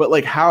 But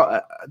like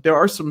how there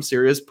are some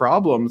serious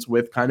problems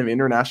with kind of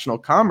international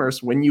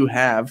commerce when you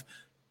have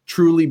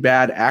truly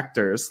bad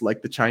actors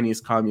like the Chinese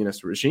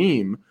communist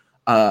regime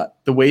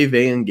the way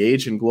they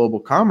engage in global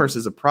commerce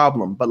is a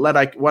problem. But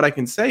what I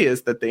can say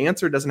is that the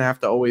answer doesn't have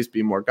to always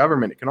be more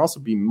government. It can also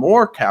be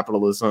more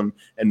capitalism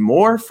and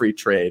more free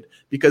trade,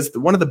 because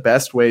one of the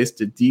best ways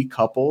to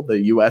decouple the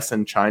US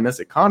and China's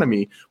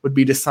economy would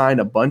be to sign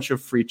a bunch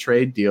of free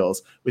trade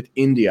deals with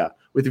India,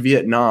 with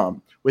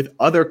Vietnam, with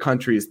other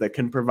countries that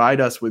can provide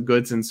us with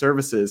goods and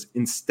services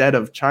instead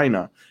of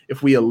China.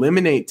 If we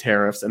eliminate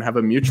tariffs and have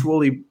a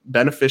mutually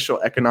beneficial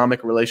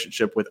economic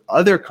relationship with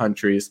other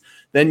countries,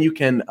 then you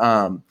can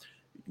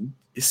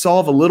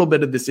solve a little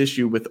bit of this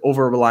issue with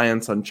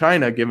over-reliance on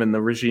China, given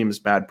the regime's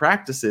bad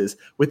practices,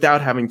 without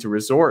having to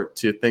resort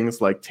to things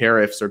like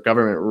tariffs or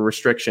government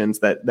restrictions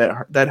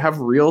that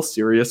have real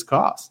serious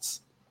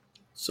costs.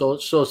 So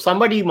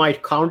somebody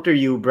might counter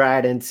you,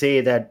 Brad, and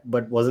say that,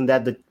 but wasn't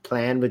that the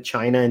plan with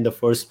China in the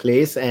first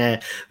place?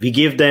 And we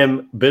give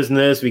them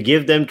business, we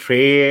give them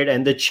trade,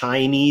 and the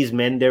Chinese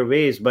mend their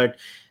ways. But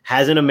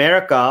hasn't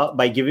America,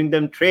 by giving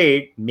them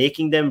trade,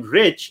 making them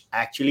rich,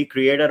 actually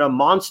created a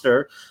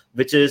monster,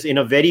 which is in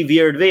a very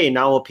weird way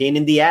now a pain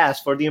in the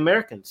ass for the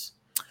Americans?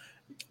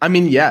 I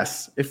mean,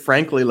 yes. If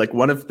frankly, like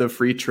one of the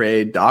free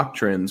trade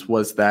doctrines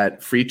was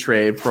that free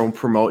trade will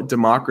promote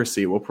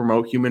democracy, will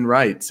promote human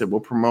rights, it will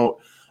promote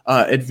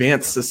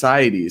advanced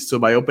societies. So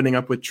by opening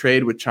up with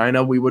trade with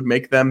China, we would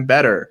make them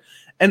better.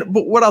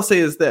 But what I'll say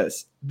is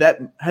this: that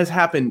has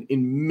happened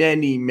in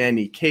many,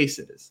 many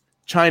cases.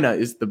 China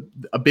is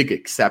a big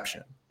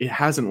exception. It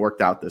hasn't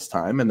worked out this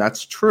time, and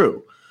that's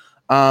true.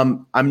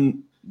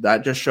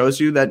 That just shows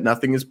you that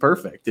nothing is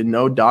perfect, and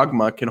no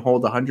dogma can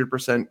hold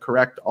 100%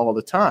 correct all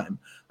the time.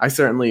 I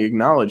certainly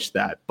acknowledge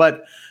that.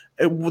 But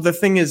the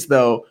thing is,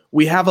 though,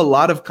 we have a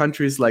lot of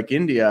countries like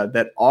India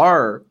that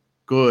are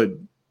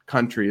good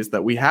countries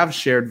that we have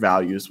shared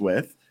values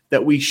with,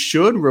 that we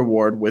should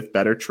reward with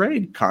better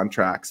trade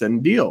contracts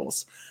and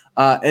deals.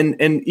 And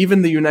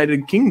even the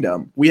United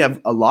Kingdom, we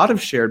have a lot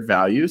of shared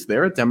values.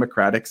 They're a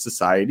democratic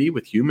society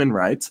with human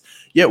rights,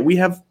 yet we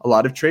have a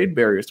lot of trade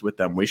barriers with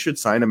them. We should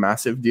sign a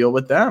massive deal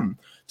with them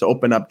to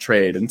open up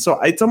trade. And so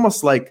it's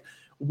almost like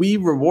we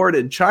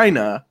rewarded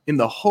China in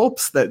the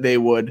hopes that they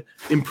would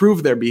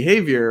improve their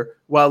behavior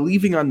while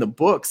leaving on the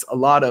books a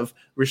lot of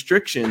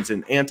restrictions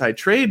and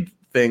anti-trade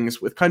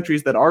things with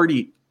countries that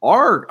already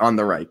are on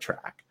the right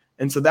track.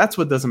 And so that's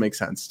what doesn't make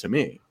sense to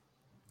me.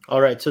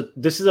 All right. So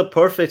this is a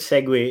perfect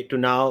segue to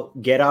now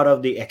get out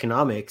of the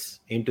economics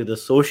into the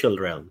social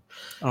realm.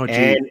 Oh,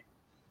 gee.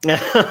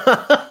 And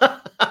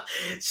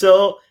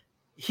so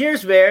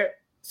here's where,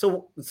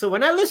 so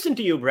when I listen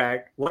to you,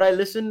 Brad, what I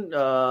listen,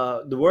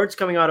 the words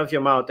coming out of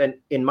your mouth, and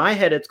in my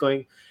head, it's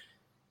going,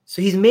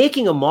 so he's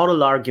making a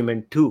moral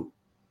argument too,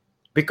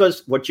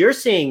 because what you're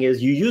saying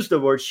is you use the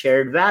word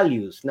shared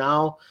values.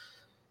 Now,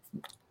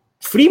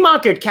 free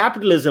market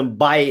capitalism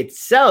by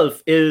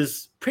itself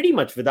is pretty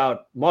much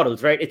without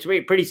models, right? It's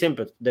pretty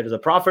simple. There is a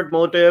profit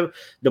motive,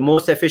 the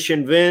most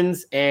efficient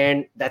wins,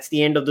 and that's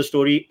the end of the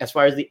story as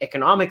far as the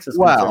economics is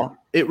concerned. Well,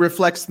 it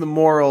reflects the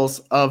morals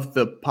of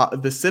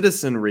the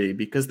citizenry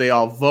because they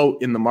all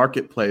vote in the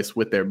marketplace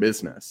with their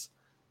business.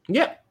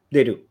 Yeah,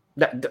 they do.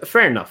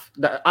 Fair enough.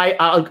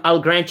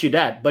 I'll grant you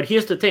that. But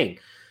here's the thing.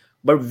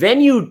 But when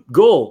you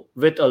go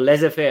with a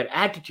laissez-faire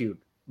attitude,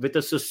 with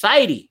a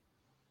society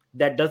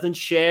that doesn't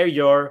share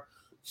your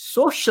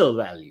social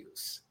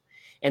values,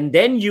 and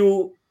then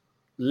you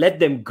let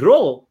them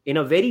grow in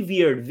a very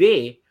weird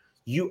way,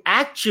 you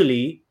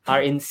actually are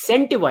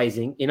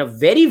incentivizing, in a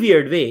very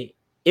weird way,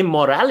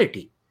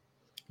 immorality.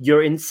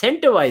 You're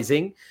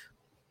incentivizing,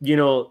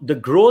 the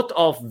growth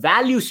of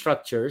value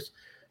structures.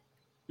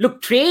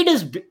 Look, trade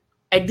is,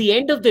 at the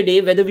end of the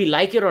day, whether we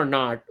like it or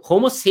not,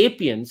 Homo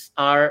sapiens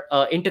are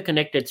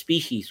interconnected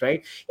species,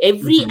 right?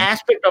 Every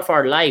aspect of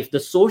our life,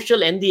 the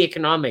social and the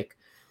economic,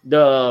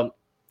 now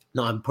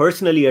I'm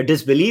personally a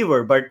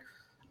disbeliever, but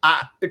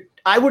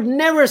I would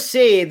never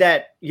say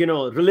that,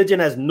 religion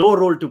has no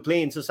role to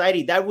play in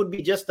society. That would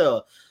be just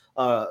a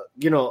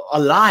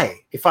lie.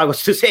 If I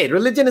was to say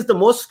religion is the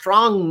most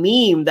strong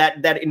meme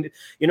that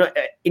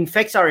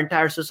infects our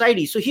entire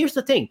society. So here's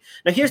the thing.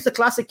 Now, here's the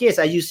classic case.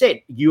 As you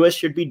said, US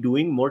should be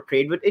doing more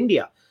trade with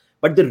India.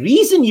 But the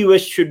reason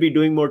US should be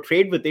doing more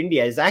trade with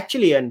India is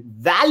actually a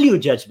value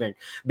judgment,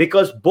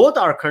 because both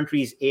our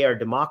countries are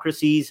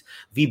democracies.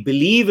 We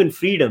believe in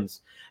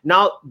freedoms.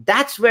 Now,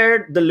 that's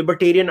where the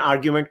libertarian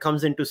argument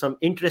comes into some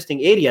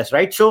interesting areas,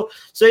 right? So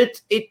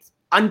it's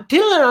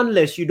until and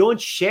unless you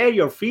don't share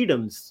your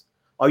freedoms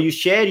or you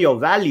share your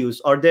values,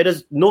 or there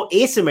is no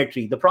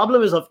asymmetry. The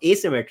problem is of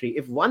asymmetry.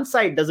 If one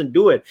side doesn't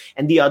do it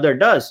and the other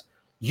does,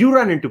 you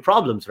run into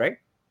problems, right?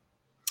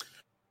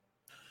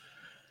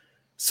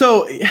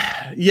 So,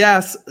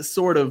 yes,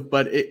 sort of,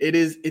 but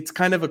it's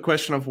kind of a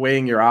question of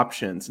weighing your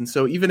options. And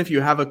so even if you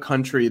have a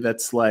country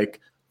that's like,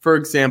 for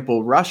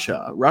example,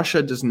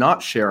 Russia does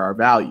not share our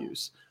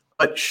values,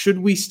 but should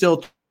we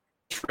still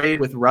trade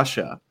with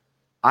Russia?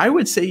 I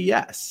would say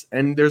yes.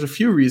 And there's a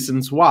few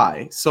reasons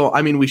why. So,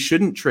 I mean, we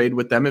shouldn't trade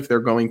with them if they're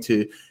going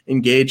to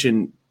engage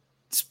in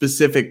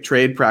specific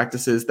trade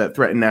practices that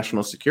threaten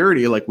national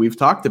security, like we've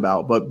talked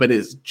about. But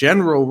as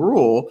general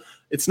rule,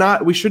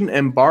 We shouldn't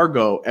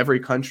embargo every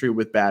country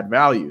with bad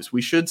values.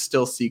 We should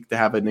still seek to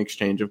have an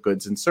exchange of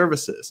goods and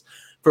services.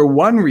 For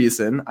one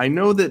reason, I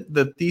know that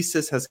the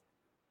thesis has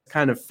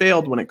kind of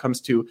failed when it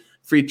comes to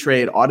free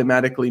trade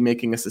automatically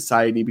making a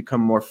society become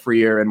more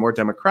freer and more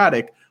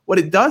democratic. What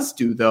it does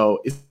do, though,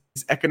 is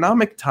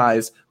economic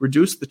ties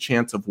reduce the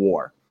chance of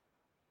war.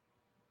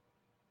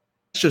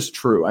 That's just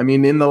true. I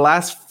mean, in the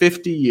last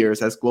 50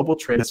 years, as global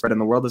trade has spread and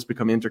the world has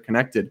become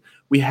interconnected,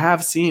 we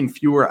have seen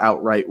fewer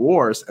outright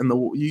wars. And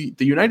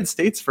the United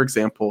States, for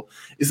example,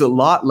 is a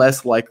lot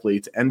less likely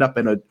to end up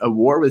in a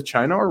war with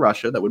China or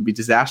Russia that would be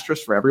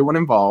disastrous for everyone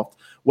involved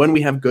when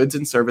we have goods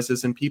and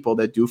services and people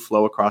that do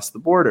flow across the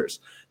borders.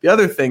 The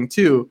other thing,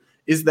 too,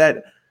 is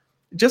that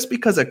just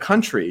because a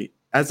country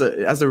as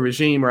a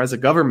regime or as a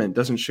government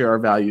doesn't share our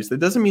values, that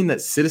doesn't mean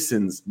that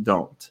citizens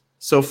don't.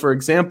 So, for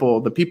example,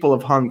 the people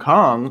of Hong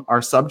Kong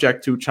are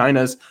subject to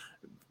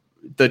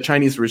the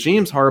Chinese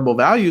regime's horrible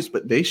values,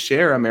 but they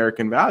share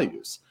American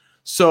values.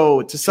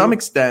 So, to some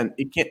extent,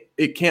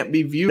 it can't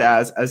be viewed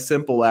as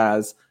simple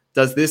as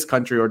does this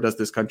country or does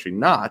this country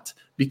not,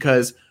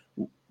 because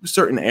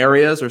certain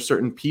areas or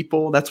certain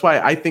people. That's why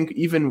I think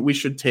even we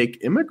should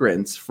take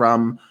immigrants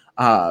from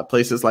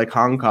places like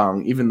Hong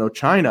Kong, even though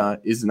China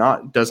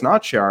does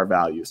not share our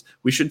values.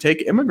 We should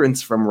take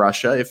immigrants from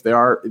Russia if there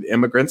are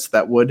immigrants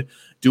that would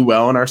do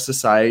well in our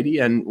society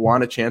and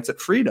want a chance at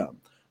freedom.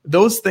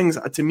 Those things,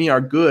 to me, are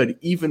good,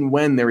 even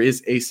when there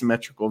is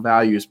asymmetrical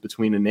values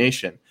between a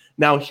nation.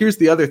 Now, here's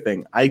the other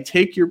thing. I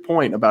take your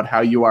point about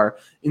how you are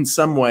in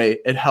some way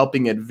at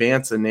helping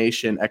advance a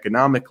nation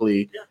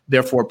economically,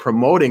 therefore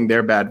promoting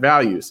their bad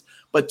values.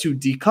 But to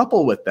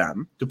decouple with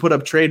them, to put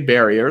up trade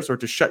barriers or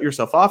to shut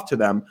yourself off to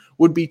them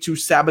would be to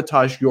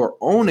sabotage your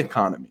own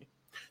economy,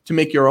 to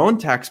make your own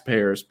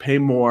taxpayers pay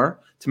more,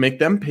 to make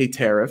them pay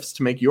tariffs,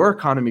 to make your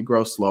economy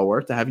grow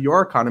slower, to have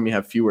your economy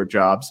have fewer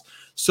jobs.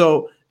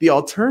 So the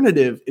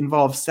alternative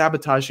involves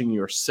sabotaging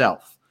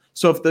yourself.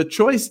 So if the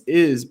choice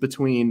is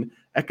between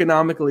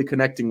economically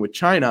connecting with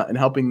China and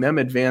helping them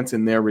advance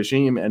in their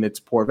regime and its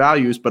poor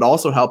values, but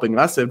also helping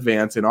us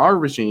advance in our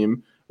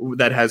regime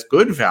that has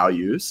good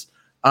values,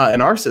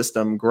 and our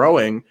system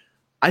growing,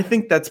 I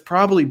think that's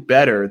probably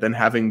better than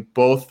having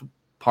both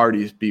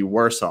parties be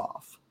worse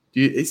off.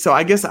 So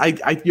I guess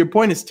your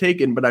point is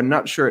taken, but I'm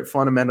not sure it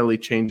fundamentally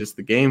changes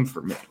the game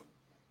for me.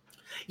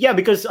 Yeah,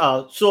 because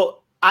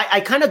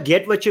I kind of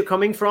get what you're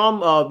coming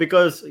from,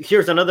 because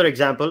here's another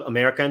example,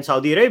 America and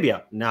Saudi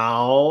Arabia.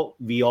 Now,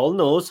 we all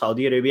know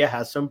Saudi Arabia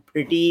has some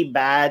pretty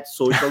bad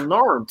social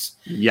norms.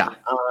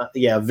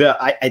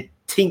 I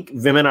think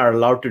women are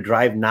allowed to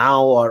drive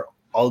now, or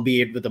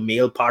albeit with a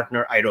male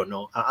partner. I don't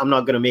know. I'm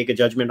not going to make a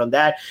judgment on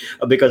that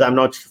because I'm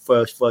not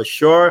for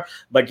sure.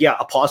 But yeah,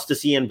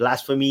 apostasy and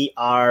blasphemy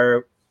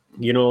are,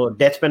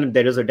 death penalty.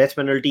 There is a death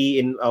penalty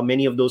in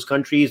many of those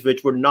countries,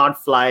 which would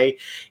not fly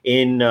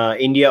in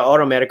India or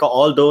America.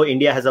 Although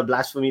India has a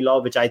blasphemy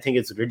law, which I think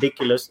is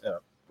ridiculous.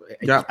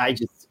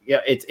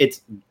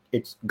 It's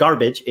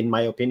garbage in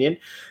my opinion.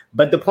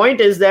 But the point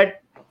is that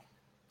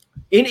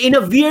in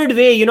a weird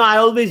way, I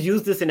always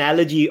use this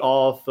analogy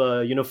of,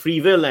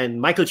 free will.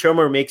 And Michael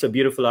Shermer makes a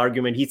beautiful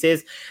argument. He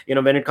says,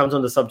 when it comes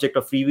on the subject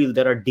of free will,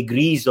 there are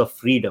degrees of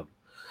freedom.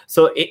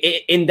 So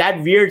in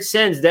that weird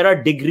sense, there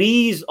are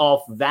degrees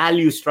of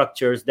value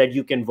structures that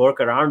you can work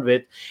around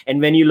with.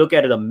 And when you look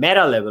at the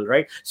meta level,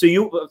 right? So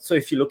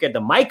if you look at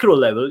the micro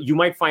level, you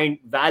might find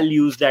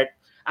values that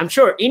I'm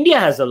sure India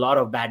has a lot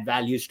of bad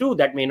values too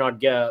that may not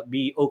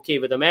be okay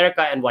with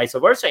America, and vice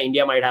versa.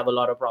 India might have a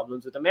lot of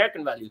problems with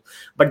American values.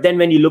 But then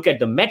when you look at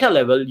the meta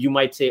level, you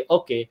might say,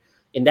 okay,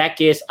 in that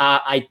case,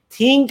 I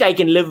think I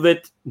can live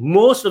with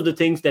most of the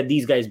things that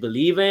these guys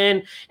believe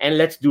in, and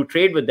let's do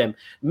trade with them.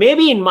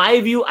 Maybe in my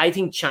view, I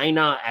think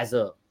China as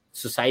a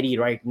society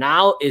right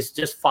now is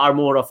just far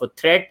more of a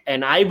threat,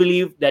 and I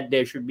believe that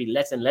there should be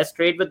less and less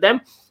trade with them.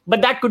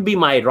 But that could be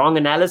my wrong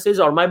analysis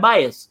or my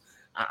bias.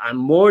 I'm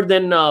more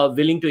than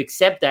willing to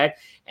accept that.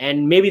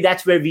 And maybe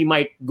that's where we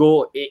might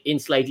go in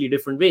slightly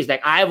different ways.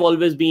 Like I've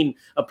always been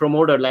a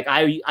promoter. Like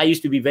I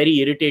used to be very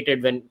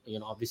irritated when,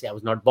 obviously I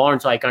was not born,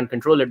 so I can't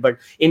control it. But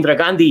Indira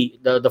Gandhi,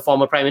 the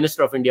former prime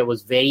minister of India,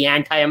 was very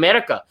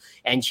anti-America.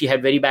 And she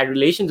had very bad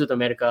relations with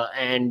America.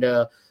 And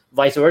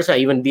vice versa.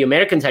 Even the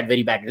Americans had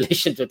very bad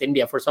relations with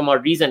India for some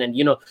odd reason. And,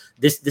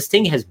 this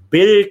thing has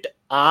built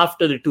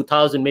after the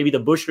 2000. Maybe the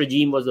Bush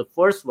regime was the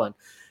first one.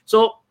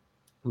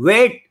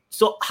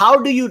 So how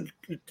do you,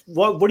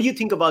 what do you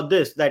think about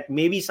this? That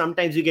maybe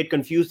sometimes you get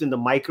confused in the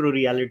micro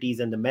realities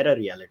and the meta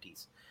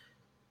realities.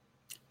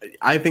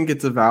 I think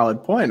it's a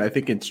valid point. I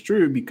think it's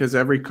true because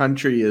every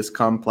country is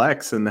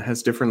complex and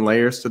has different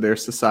layers to their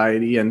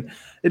society. And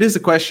it is a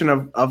question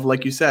of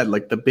like you said,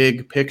 like the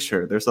big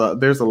picture. There's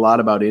a lot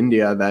about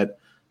India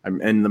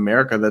and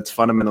America that's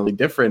fundamentally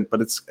different, but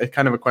it's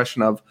kind of a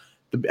question of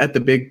at the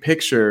big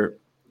picture.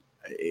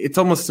 It's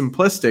almost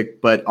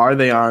simplistic, but are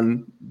they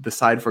on the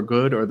side for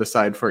good or the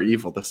side for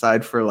evil? The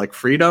side for like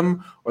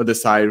freedom or the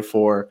side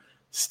for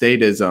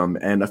statism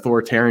and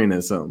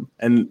authoritarianism.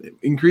 And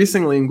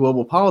increasingly in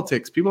global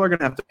politics, people are going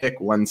to have to pick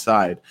one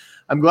side.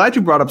 I'm glad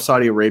you brought up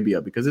Saudi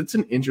Arabia because it's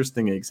an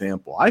interesting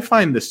example. I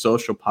find the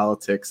social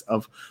politics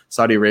of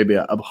Saudi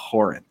Arabia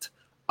abhorrent.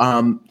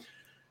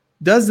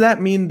 Does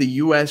that mean the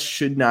U.S.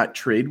 should not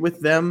trade with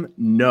them?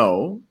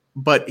 No.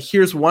 But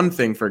here's one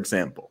thing, for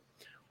example.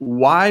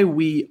 Why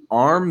we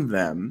arm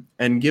them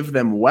and give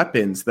them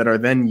weapons that are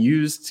then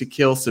used to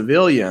kill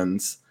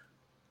civilians,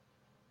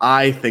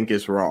 I think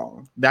is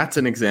wrong. That's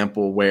an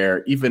example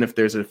where even if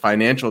there's a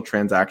financial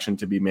transaction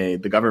to be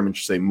made, the government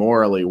should say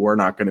morally, we're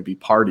not going to be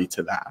party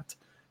to that,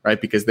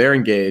 right? Because they're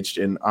engaged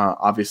in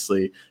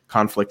obviously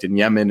conflict in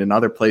Yemen and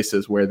other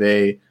places where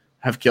they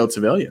have killed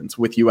civilians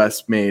with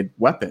U.S.-made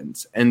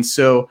weapons. And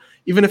so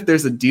even if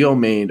there's a deal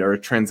made or a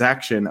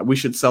transaction, we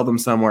should sell them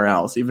somewhere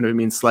else, even if it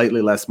means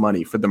slightly less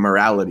money for the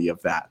morality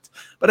of that.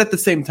 But at the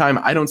same time,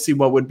 I don't see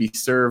what would be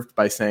served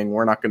by saying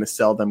we're not going to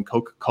sell them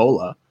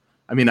Coca-Cola.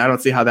 I mean, I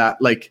don't see how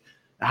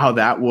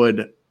that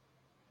would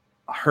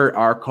hurt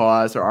our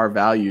cause or our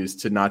values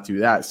to not do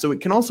that. So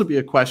it can also be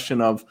a question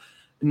of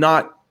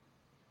not,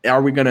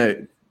 are we going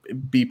to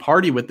be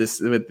party with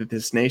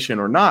this nation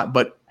or not,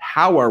 but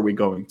how are we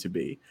going to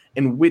be?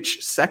 In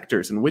which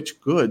sectors and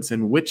which goods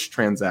and which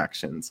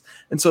transactions?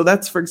 And so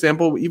that's, for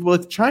example, even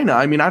with China.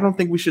 I mean, I don't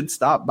think we should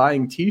stop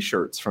buying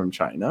T-shirts from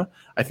China.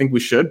 I think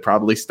we should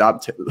probably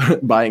stop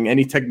buying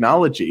any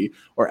technology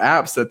or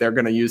apps that they're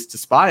going to use to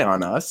spy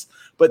on us.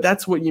 But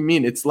that's what you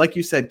mean. It's like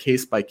you said,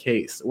 case by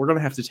case. We're going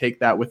to have to take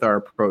that with our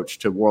approach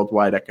to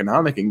worldwide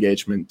economic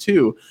engagement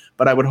too.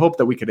 But I would hope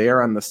that we could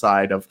err on the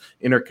side of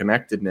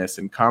interconnectedness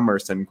and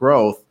commerce and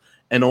growth,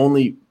 and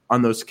only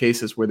on those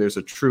cases where there's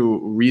a true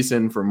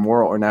reason for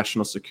moral or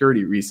national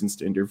security reasons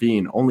to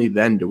intervene. Only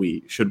then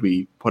should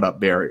we put up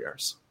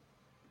barriers.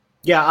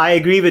 Yeah, I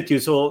agree with you.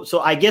 So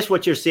I guess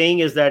what you're saying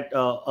is that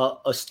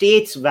a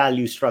state's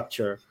value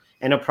structure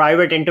and a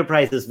private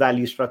enterprise's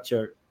value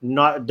structure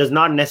does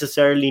not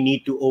necessarily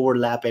need to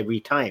overlap every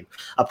time.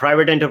 A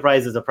private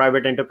enterprise is a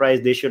private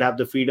enterprise. They should have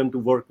the freedom to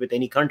work with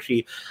any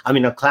country. I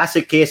mean, a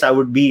classic case I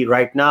would be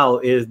right now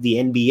is the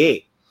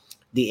NBA.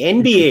 The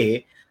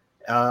NBA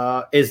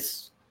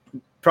is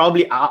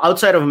probably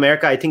outside of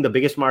America. I think the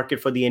biggest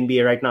market for the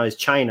NBA right now is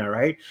China,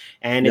 right?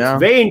 And it's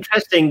very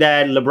interesting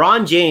that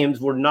LeBron James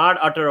would not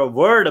utter a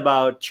word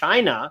about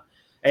China.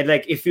 And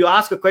like, if you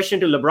ask a question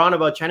to LeBron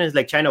about China, it's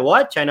like, China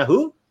what? China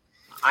who?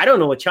 I don't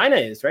know what China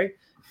is, right?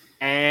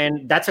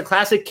 And that's a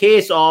classic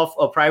case of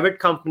a private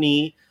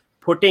company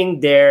putting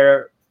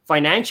their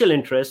financial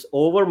interests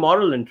over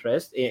moral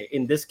interest.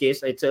 In this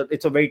case, it's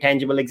a very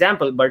tangible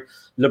example, but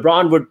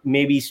LeBron would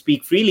maybe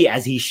speak freely,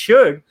 as he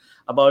should,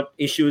 about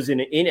issues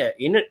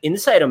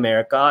inside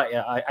America.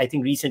 I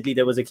think recently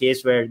there was a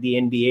case where the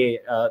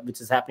NBA,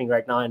 which is happening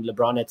right now, and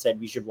LeBron had said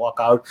we should walk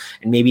out,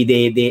 and maybe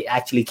they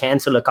actually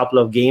cancel a couple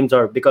of games,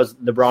 or because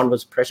LeBron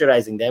was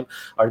pressurizing them,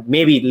 or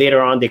maybe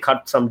later on they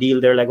cut some deal.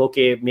 They're like,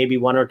 okay, maybe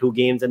 1 or 2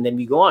 games, and then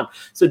we go on.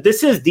 So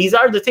these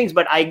are the things,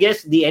 but I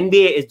guess the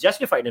NBA is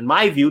justified. In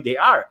my view, they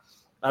are.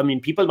 I mean,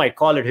 people might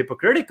call it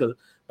hypocritical,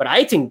 but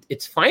I think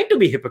it's fine to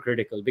be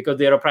hypocritical because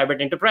they're a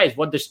private enterprise.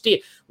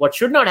 What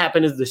should not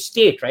happen is the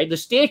state, right? The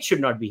state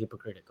should not be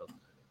hypocritical.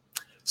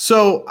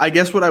 So I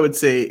guess what I would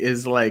say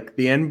is, like,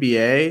 the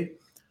NBA,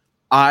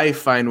 I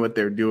find what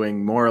they're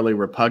doing morally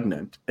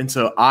repugnant. And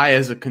so I,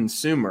 as a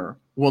consumer,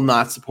 will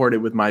not support it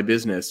with my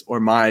business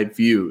or my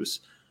views.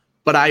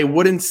 But I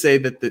wouldn't say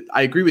that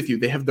I agree with you.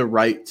 They have the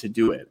right to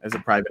do it as a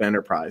private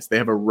enterprise. They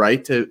have a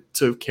right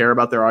to care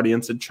about their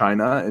audience in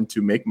China and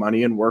to make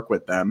money and work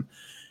with them.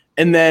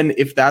 And then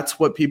if that's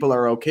what people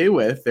are okay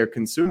with, their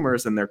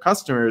consumers and their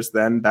customers,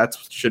 then that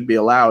should be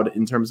allowed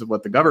in terms of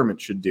what the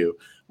government should do.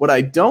 What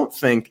I don't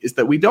think is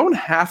that we don't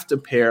have to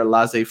pair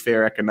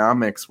laissez-faire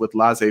economics with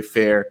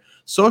laissez-faire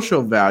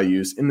social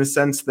values, in the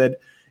sense that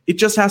it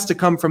just has to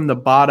come from the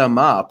bottom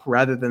up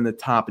rather than the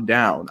top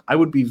down. I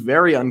would be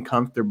very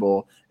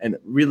uncomfortable and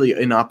really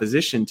in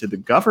opposition to the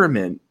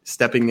government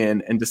stepping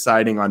in and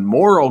deciding on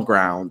moral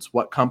grounds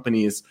what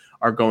companies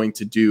are going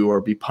to do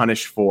or be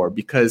punished for,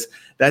 because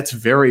that's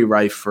very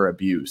rife for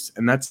abuse,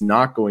 and that's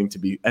not going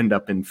to end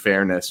up in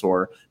fairness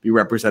or be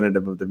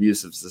representative of the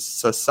views of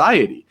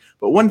society.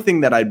 But one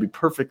thing that I'd be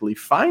perfectly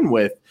fine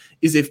with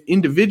is if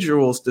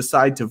individuals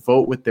decide to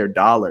vote with their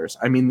dollars.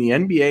 I mean, the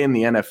NBA and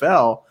the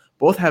NFL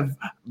both have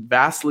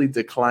vastly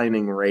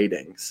declining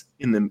ratings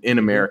in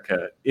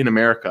America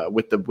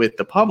with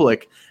the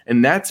public,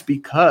 and that's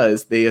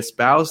because they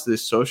espouse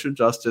this social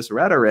justice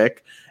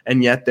rhetoric,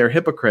 and yet they're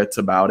hypocrites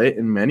about it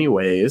in many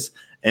ways,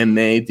 and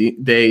they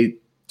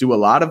do a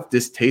lot of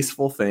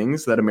distasteful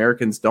things that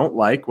Americans don't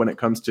like when it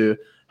comes to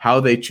how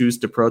they choose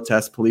to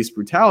protest police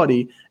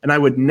brutality. And I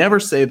would never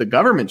say the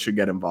government should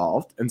get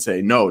involved and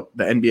say, no,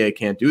 the NBA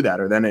can't do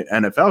that, or then the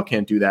NFL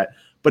can't do that.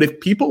 But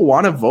if people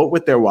want to vote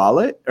with their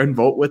wallet and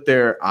vote with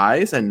their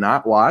eyes and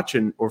not watch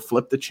or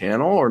flip the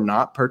channel or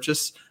not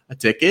purchase a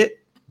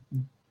ticket,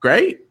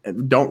 great.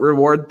 Don't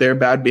reward their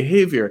bad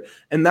behavior.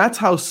 And that's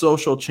how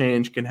social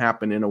change can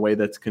happen in a way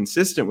that's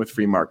consistent with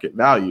free market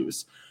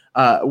values.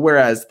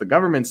 Whereas the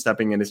government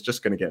stepping in is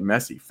just going to get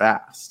messy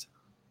fast.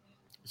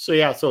 So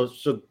yeah, so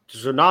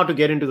now to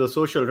get into the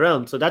social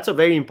realm, so that's a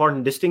very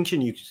important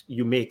distinction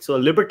you make. So a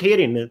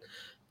libertarian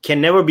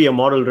can never be a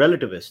moral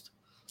relativist.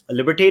 A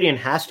libertarian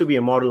has to be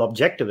a moral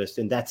objectivist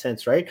in that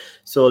sense, right?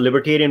 So a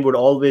libertarian would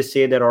always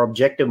say there are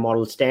objective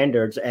moral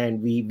standards,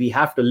 and we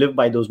have to live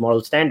by those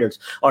moral standards.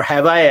 Or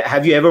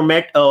have you ever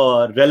met a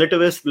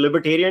relativist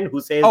libertarian who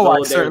says, "Oh,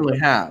 I certainly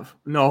have."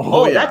 No,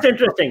 oh, yeah. That's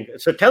interesting.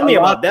 So tell me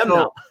about them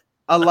now.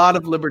 A lot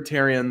of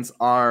libertarians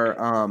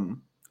are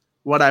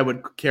what I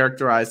would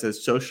characterize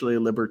as socially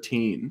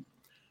libertine,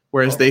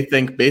 whereas they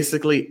think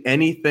basically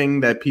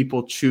anything that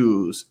people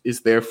choose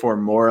is therefore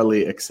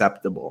morally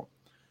acceptable.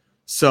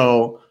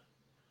 So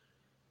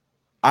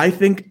I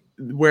think,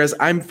 whereas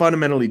I'm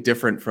fundamentally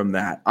different from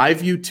that, I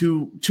view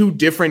two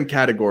different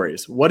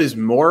categories. What is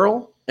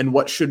moral and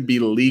what should be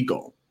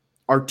legal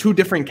are two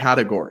different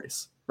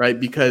categories, right?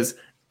 Because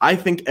I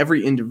think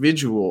every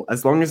individual,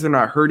 as long as they're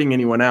not hurting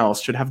anyone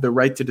else, should have the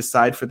right to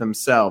decide for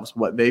themselves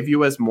what they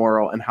view as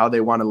moral and how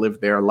they want to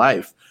live their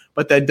life.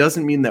 But that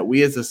doesn't mean that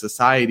we as a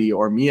society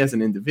or me as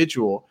an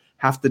individual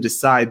have to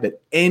decide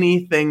that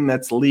anything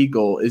that's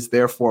legal is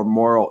therefore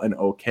moral and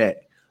okay.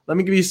 Let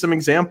me give you some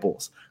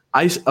examples.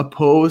 I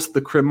oppose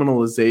the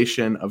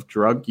criminalization of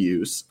drug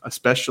use,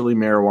 especially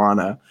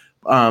marijuana,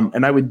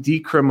 and I would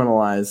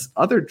decriminalize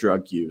other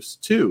drug use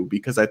too,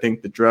 because I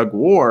think the drug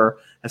war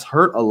has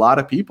hurt a lot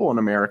of people in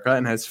America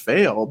and has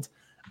failed.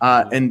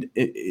 And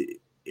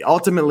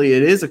ultimately,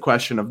 it is a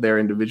question of their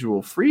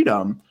individual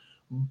freedom.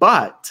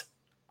 But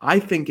I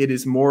think it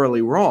is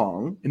morally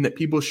wrong in that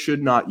people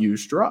should not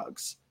use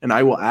drugs. And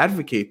I will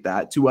advocate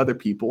that to other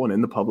people and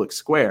in the public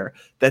square.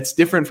 That's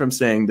different from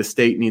saying the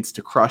state needs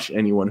to crush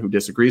anyone who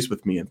disagrees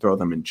with me and throw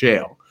them in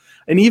jail.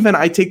 And even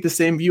I take the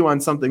same view on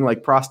something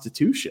like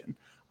prostitution.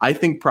 I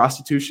think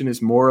prostitution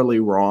is morally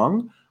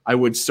wrong. I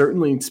would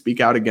certainly speak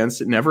out against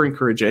it, never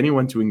encourage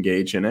anyone to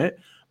engage in it.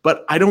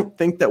 But I don't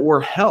think that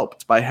we're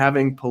helped by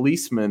having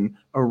policemen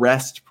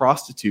arrest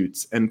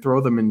prostitutes and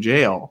throw them in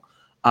jail.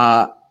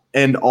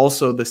 And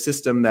also the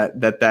system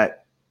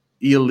that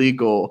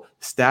illegal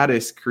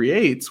status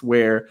creates,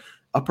 where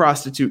a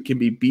prostitute can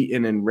be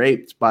beaten and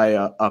raped by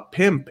a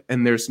pimp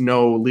and there's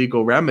no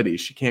legal remedy.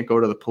 She can't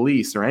go to the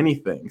police or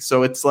anything.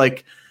 So it's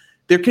like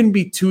there can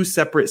be two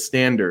separate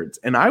standards.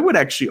 And I would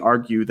actually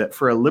argue that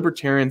for a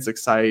libertarian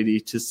society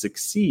to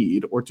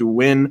succeed or to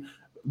win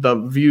the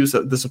views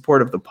of the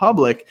support of the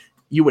public,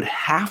 you would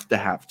have to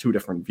have two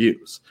different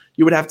views.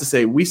 You would have to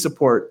say, we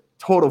support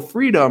total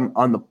freedom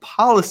on the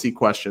policy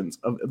questions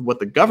of what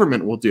the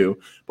government will do,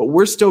 but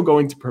we're still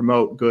going to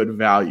promote good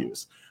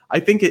values. I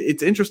think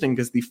it's interesting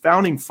because the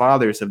founding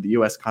fathers of the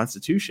U.S.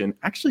 Constitution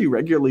actually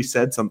regularly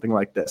said something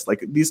like this,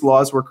 like these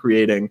laws we're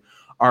creating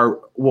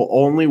will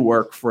only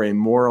work for a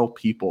moral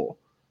people,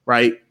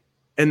 right?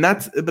 And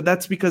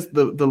that's because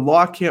the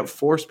law can't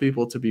force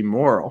people to be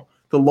moral.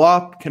 The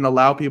law can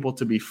allow people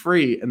to be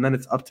free, and then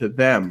it's up to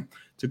them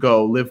to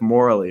go live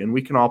morally, and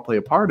we can all play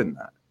a part in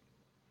that.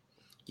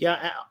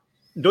 Yeah.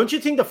 Don't you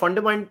think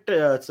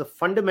it's a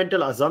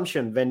fundamental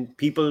assumption when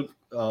people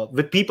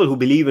who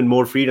believe in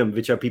more freedom,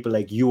 which are people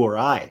like you or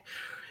I,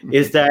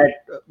 is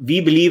that we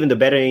believe in the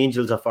better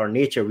angels of our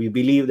nature. We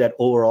believe that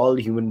overall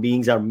human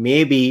beings are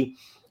maybe,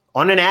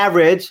 on an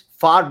average,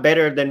 far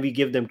better than we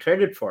give them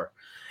credit for.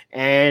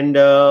 And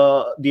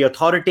the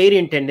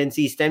authoritarian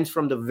tendency stems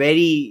from the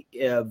very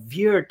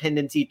weird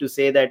tendency to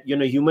say that,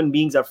 human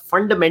beings are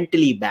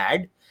fundamentally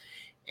bad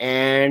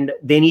and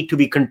they need to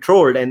be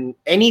controlled. And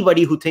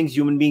anybody who thinks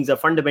human beings are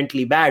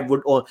fundamentally bad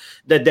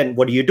then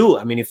what do you do?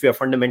 I mean, if you're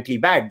fundamentally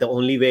bad, the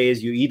only way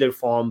is you either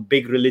form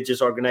big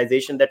religious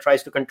organization that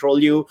tries to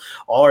control you,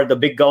 or the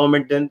big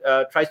government then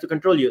tries to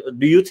control you.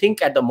 Do you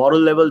think at the moral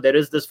level there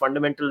is this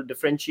fundamental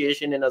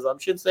differentiation in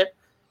assumptions there?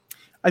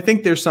 I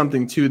think there's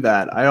something to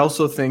that. I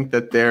also think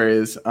that there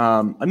is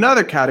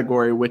another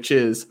category, which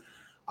is,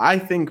 I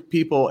think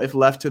people, if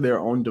left to their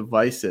own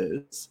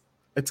devices,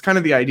 it's kind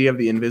of the idea of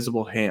the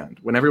invisible hand.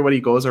 When everybody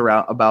goes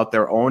around about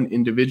their own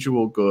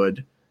individual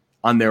good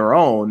on their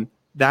own,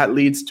 that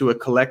leads to a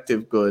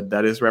collective good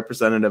that is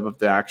representative of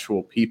the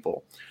actual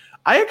people.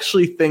 I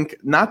actually think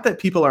not that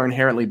people are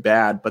inherently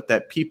bad, but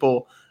that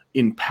people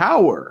in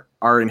power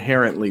are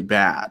inherently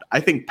bad. I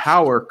think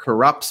power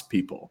corrupts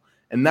people.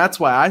 And that's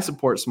why I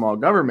support small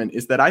government,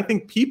 is that I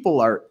think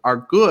people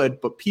are good,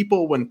 but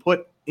people, when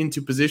put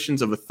into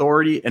positions of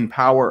authority and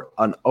power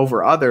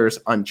over others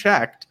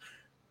unchecked,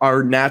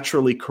 are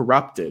naturally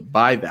corrupted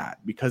by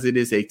that, because it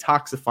is a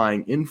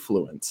toxifying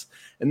influence.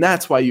 And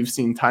that's why you've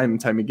seen time and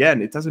time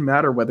again, it doesn't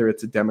matter whether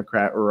it's a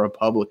Democrat or a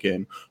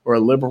Republican or a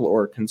liberal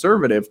or a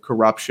conservative,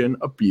 corruption,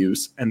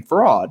 abuse, and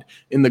fraud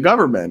in the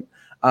government.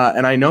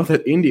 And I know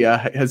that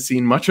India has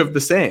seen much of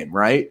the same,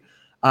 right?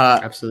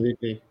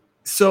 Absolutely.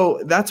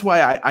 So that's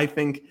why I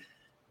think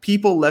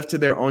people left to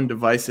their own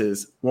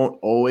devices won't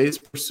always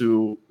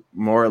pursue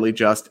morally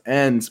just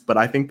ends, but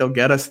I think they'll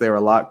get us there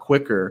a lot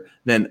quicker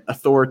than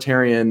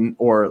authoritarian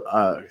or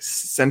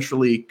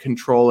centrally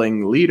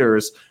controlling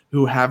leaders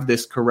who have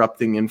this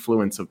corrupting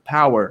influence of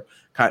power.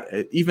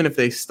 Even if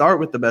they start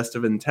with the best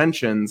of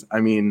intentions,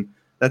 I mean,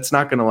 that's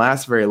not going to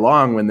last very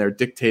long when they're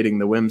dictating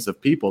the whims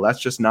of people. That's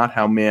just not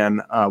how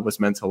man was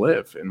meant to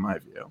live, in my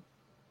view.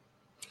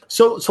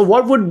 So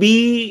what would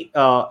be,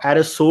 at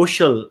a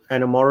social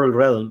and a moral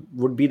realm,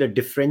 would be the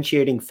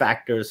differentiating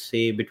factors,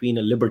 say, between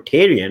a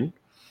libertarian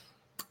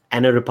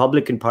and a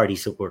Republican Party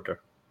supporter?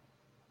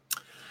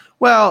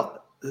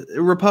 Well,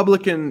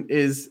 Republican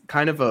is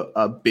kind of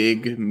a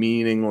big,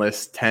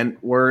 meaningless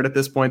tent word at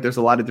this point. There's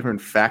a lot of different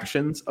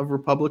factions of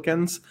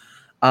Republicans.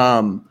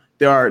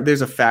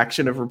 There's a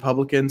faction of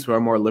Republicans who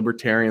are more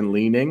libertarian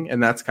leaning,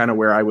 and that's kind of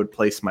where I would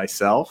place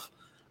myself.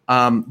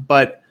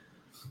 But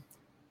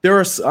there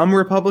are some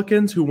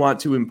Republicans who want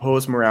to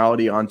impose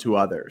morality onto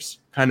others,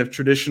 kind of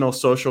traditional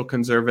social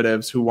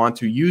conservatives who want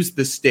to use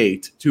the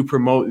state to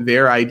promote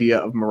their idea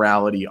of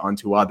morality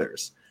onto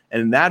others.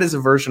 And that is a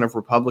version of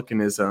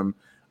republicanism,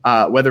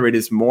 whether it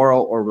is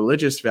moral or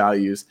religious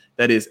values,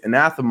 that is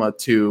anathema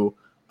to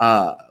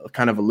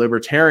kind of a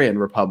libertarian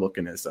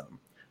republicanism.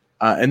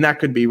 And that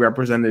could be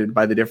represented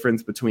by the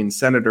difference between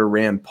Senator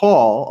Rand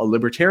Paul, a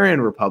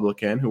libertarian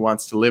Republican who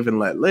wants to live and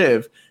let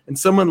live, and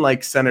someone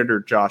like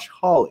Senator Josh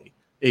Hawley,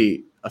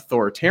 a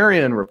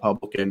authoritarian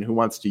Republican who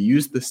wants to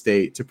use the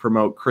state to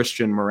promote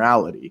Christian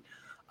morality.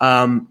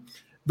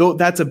 Though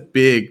that's a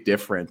big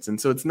difference. And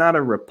so it's not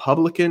a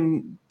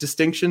Republican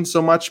distinction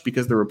so much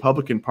because the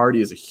Republican Party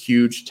is a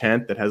huge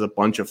tent that has a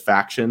bunch of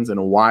factions and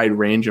a wide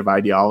range of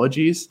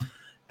ideologies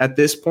at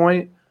this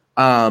point.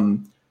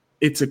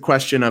 It's a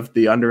question of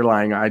the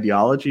underlying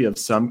ideology of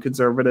some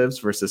conservatives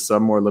versus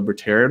some more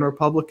libertarian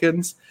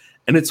Republicans.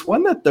 And it's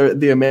one that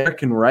the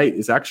American right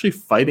is actually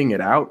fighting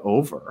it out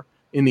over.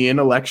 In the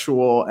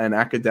intellectual and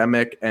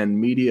academic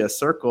and media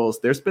circles,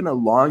 there's been a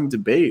long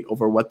debate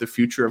over what the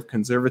future of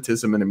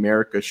conservatism in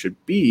America should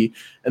be.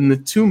 And the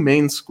two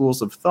main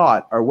schools of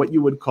thought are what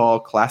you would call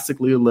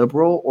classically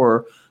liberal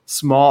or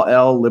small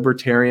L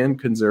libertarian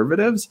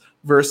conservatives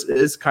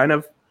versus kind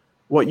of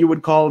what you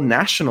would call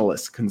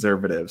nationalist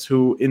conservatives,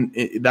 who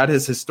that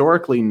has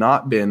historically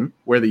not been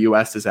where the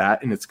U.S. is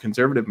at in its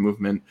conservative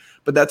movement,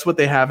 but that's what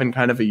they have in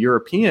kind of a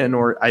European,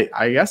 or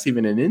I guess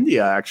even in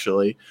India,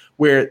 actually,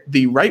 where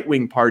the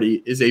right-wing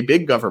party is a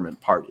big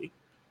government party,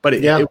 but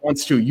it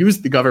wants to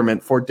use the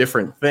government for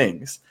different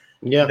things.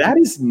 Yeah. That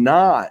is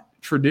not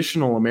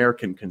traditional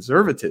American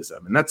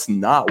conservatism, and that's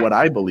not what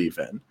I believe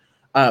in.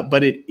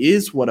 But it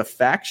is what a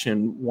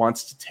faction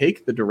wants to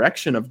take the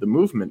direction of the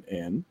movement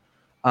in.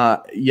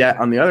 Yet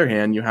on the other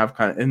hand, you have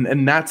kind of,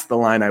 and that's the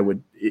line I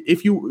would,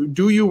 if you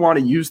want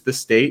to use the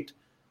state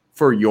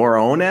for your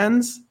own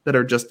ends that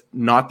are just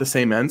not the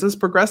same ends as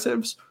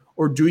progressives,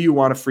 or do you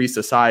want a free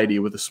society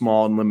with a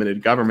small and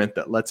limited government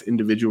that lets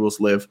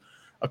individuals live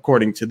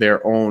according to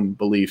their own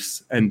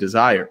beliefs and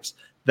desires?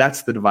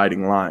 That's the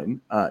dividing line,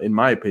 in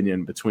my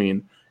opinion,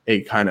 between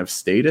a kind of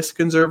statist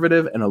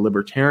conservative and a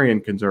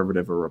libertarian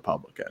conservative or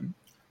Republican.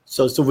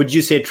 So would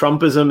you say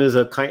Trumpism is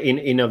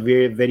in a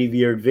very, very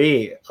weird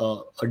way,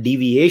 a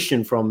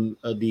deviation from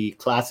the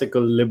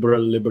classical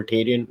liberal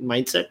libertarian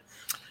mindset?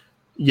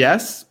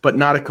 Yes, but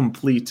not a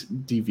complete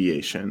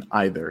deviation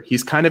either.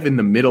 He's kind of in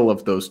the middle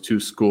of those two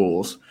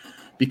schools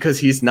because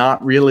he's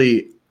not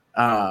really,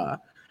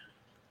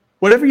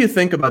 whatever you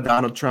think about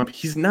Donald Trump,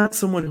 he's not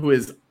someone who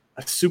is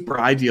super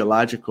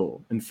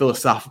ideological and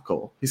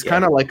philosophical. He's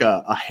kind of like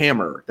a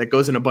hammer that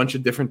goes in a bunch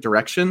of different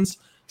directions.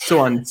 So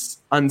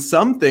on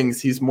some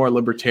things, he's more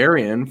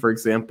libertarian. For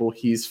example,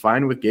 he's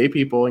fine with gay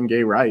people and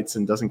gay rights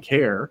and doesn't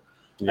care.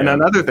 Yeah. And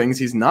on other things,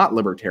 he's not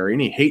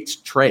libertarian. He hates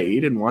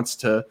trade and wants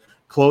to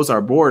close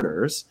our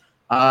borders.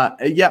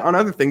 Yet on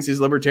other things, he's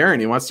libertarian.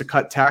 He wants to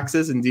cut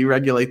taxes and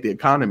deregulate the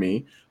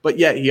economy. But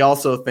yet he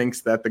also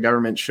thinks that the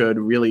government should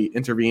really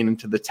intervene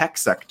into the tech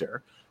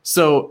sector.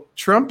 So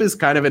Trump is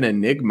kind of an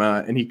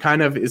enigma, and he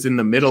kind of is in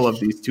the middle of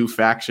these two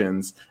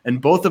factions.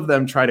 And both of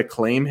them try to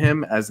claim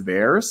him as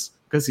theirs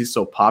because he's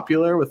so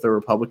popular with the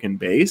Republican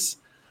base.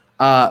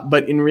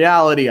 But in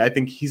reality, I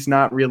think he's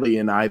not really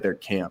in either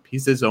camp.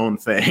 He's his own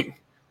thing.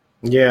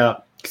 Yeah.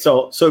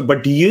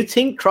 But do you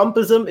think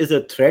Trumpism is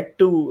a threat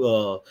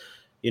to,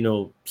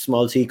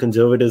 small c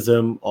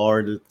conservatism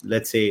or,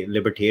 let's say,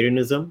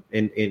 libertarianism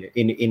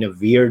in a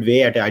weird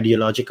way at an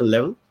ideological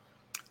level?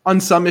 On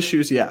some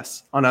issues,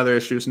 yes. On other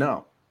issues,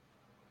 no.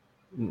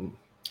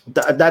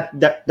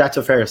 That's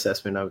a fair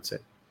assessment, I would say.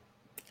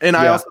 And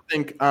I also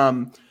think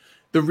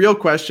the real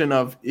question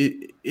of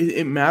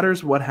it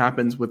matters what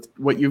happens with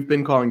what you've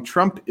been calling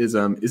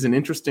Trumpism is an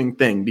interesting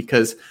thing,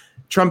 because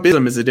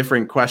Trumpism is a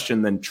different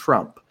question than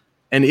Trump.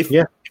 And if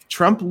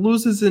Trump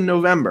loses in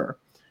November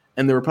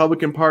and the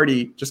Republican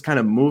Party just kind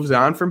of moves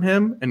on from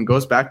him and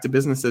goes back to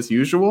business as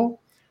usual,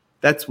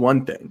 that's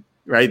one thing,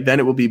 right? Then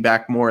it will be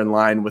back more in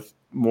line with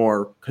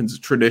more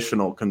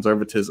traditional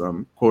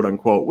conservatism, quote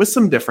unquote, with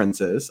some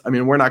differences. I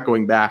mean, we're not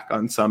going back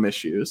on some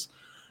issues.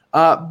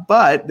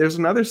 But there's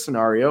another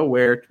scenario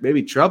where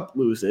maybe Trump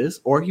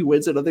loses or he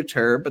wins another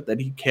term, but then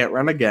he can't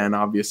run again,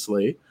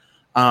 obviously.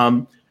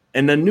 And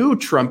a new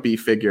Trumpy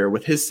figure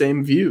with his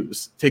same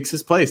views takes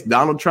his place,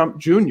 Donald Trump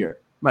Jr.,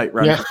 might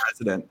run for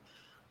president,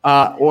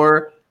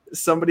 or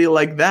somebody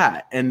like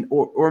that, and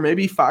or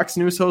maybe Fox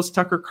News host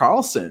Tucker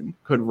Carlson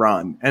could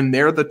run, and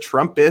they're the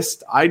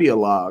Trumpist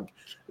ideologue.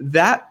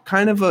 That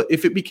kind of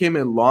if it became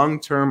a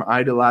long-term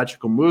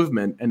ideological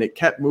movement and it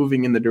kept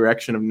moving in the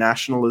direction of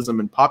nationalism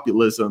and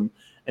populism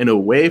and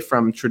away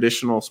from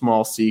traditional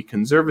small c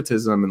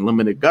conservatism and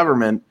limited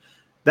government,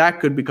 that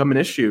could become an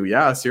issue.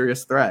 Yeah, a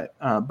serious threat.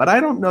 But I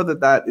don't know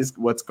that is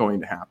what's going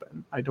to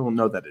happen. I don't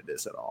know that it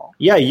is at all.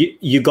 Yeah,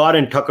 you got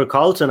in Tucker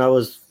Carlson. I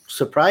was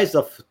surprised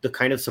of the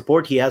kind of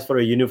support he has for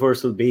a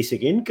universal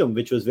basic income,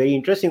 which was very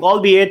interesting,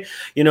 albeit,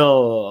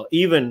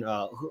 even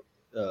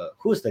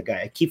who's the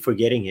guy? I keep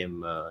forgetting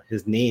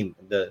his name,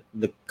 the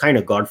kind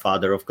of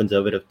godfather of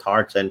conservative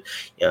thoughts. And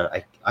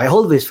I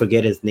always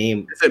forget his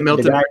name. Is it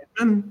Milton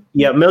Friedman?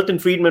 Yeah, Milton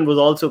Friedman was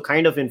also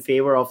kind of in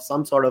favor of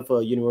some sort of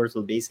a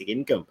universal basic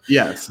income.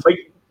 Yes.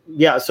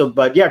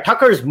 But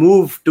Tucker's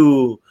move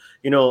to,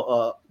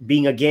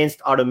 being against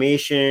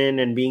automation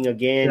and being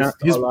against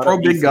he's pro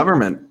big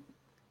government.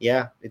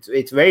 Yeah,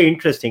 it's very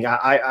interesting.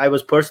 I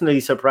was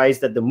personally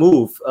surprised at the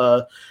move.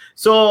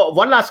 So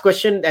one last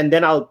question, and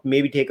then I'll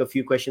maybe take a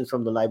few questions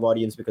from the live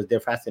audience because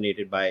they're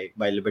fascinated by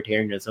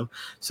libertarianism.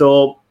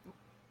 So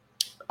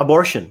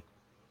abortion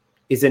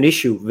is an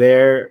issue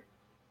where,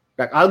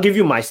 I'll give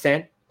you my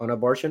stand on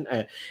abortion.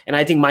 And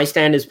I think my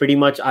stand is pretty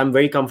much, I'm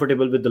very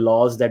comfortable with the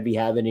laws that we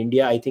have in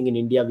India. I think in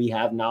India, we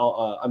have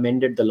now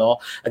amended the law.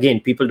 Again,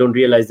 people don't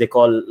realize they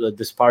call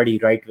this party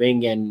right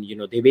wing. And,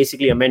 they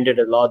basically amended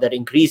a law that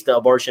increased the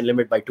abortion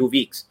limit by 2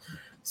 weeks.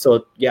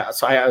 So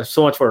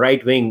so much for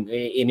right wing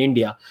in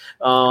India.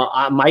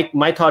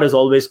 My thought is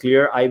always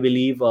clear. I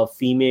believe a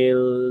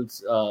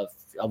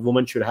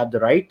woman should have the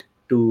right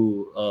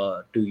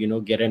to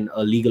get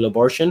a legal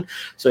abortion.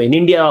 So in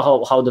India,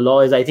 how the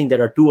law is, I think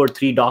there are 2 or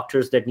 3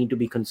 doctors that need to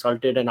be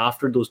consulted, and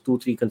after those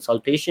 2-3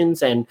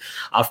 consultations and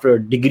after a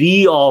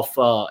degree of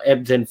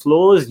ebbs and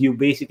flows, you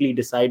basically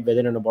decide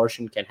whether an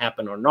abortion can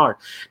happen or not.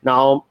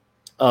 Now,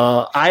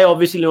 I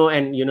obviously know,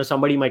 and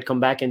somebody might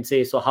come back and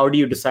say, so how do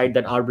you decide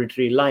that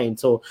arbitrary line?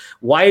 So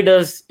why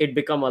does it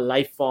become a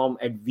life form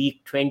at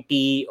week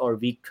 20 or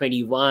week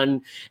 21,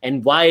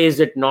 and why is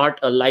it not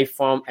a life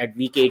form at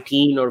week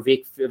 18 or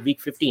week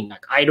 15?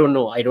 I don't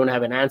know. I don't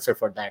have an answer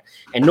for that,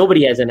 and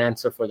nobody has an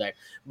answer for that.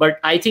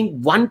 But I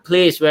think one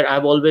place where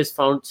I've always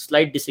found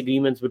slight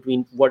disagreements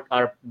between what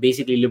are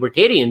basically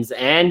libertarians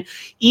and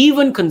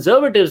even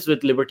conservatives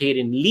with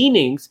libertarian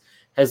leanings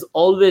has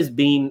always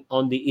been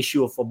on the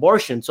issue of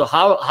abortion. So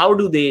how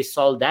do they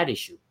solve that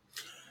issue?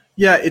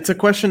 Yeah, it's a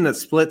question that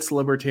splits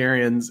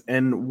libertarians.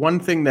 And one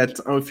thing that,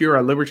 if you're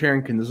a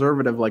libertarian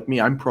conservative like me,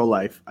 I'm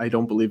pro-life. I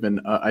don't believe in,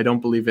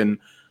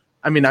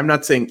 I'm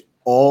not saying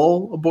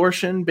all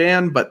abortion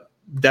ban, but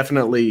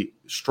definitely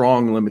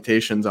strong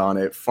limitations on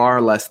it,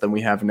 far less than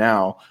we have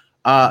now.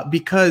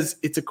 Because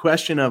it's a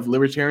question of,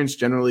 libertarians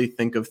generally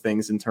think of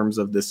things in terms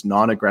of this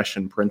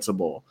non-aggression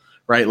principle,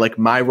 right? Like,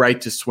 my right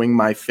to swing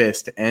my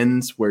fist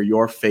ends where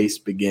your face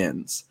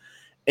begins.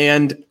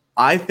 And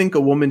I think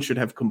a woman should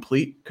have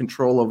complete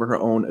control over her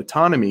own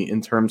autonomy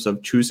in terms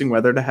of choosing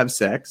whether to have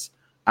sex.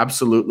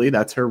 Absolutely,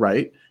 that's her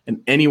right.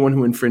 And anyone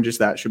who infringes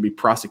that should be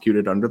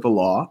prosecuted under the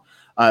law.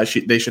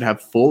 They should have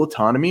full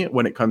autonomy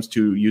when it comes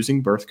to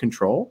using birth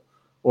control,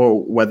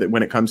 or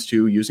when it comes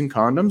to using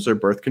condoms or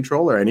birth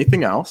control or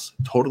anything else.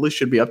 Totally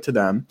should be up to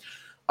them.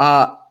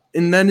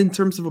 And then in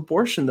terms of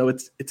abortion, though,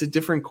 it's a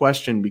different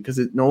question because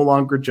it no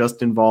longer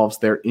just involves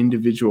their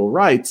individual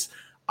rights.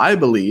 I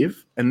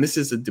believe, and this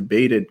is a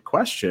debated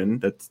question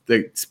that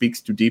speaks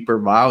to deeper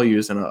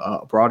values and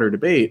a broader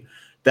debate,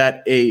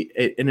 that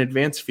an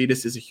advanced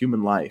fetus is a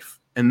human life.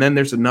 And then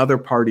there's another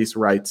party's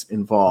rights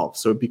involved.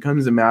 So it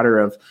becomes a matter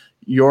of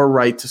your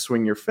right to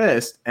swing your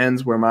fist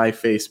ends where my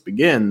face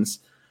begins,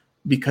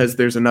 because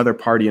there's another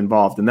party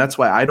involved. And that's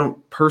why I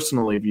don't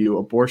personally view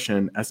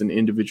abortion as an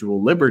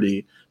individual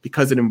liberty,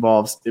 because it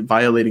involves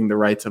violating the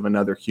rights of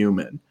another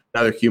human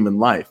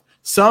life.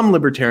 Some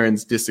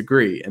libertarians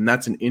disagree, and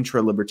that's an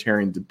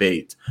intra-libertarian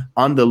debate.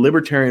 On the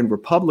libertarian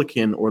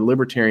Republican or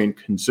libertarian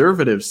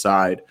conservative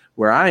side,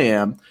 where I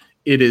am,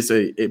 it is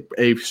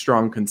a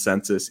strong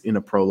consensus in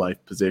a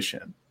pro-life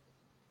position.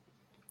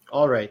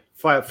 All right,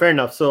 fair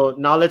enough. So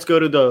now let's go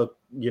to the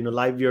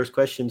live viewers'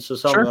 questions. So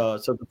Sure.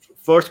 So the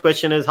first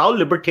question is how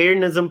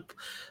libertarianism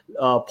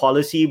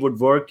policy would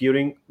work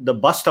during the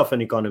bust of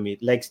an economy,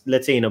 like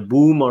let's say in a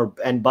boom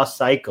and bust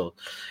cycle.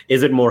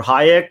 Is it more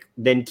Hayek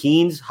than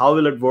Keynes? How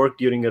will it work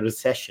during a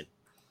recession?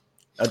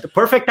 The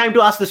perfect time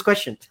to ask this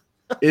question.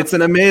 It's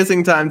an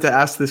amazing time to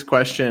ask this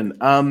question.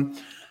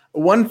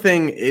 One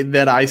thing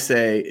that I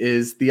say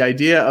is the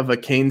idea of a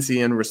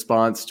Keynesian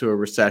response to a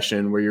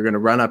recession where you're going to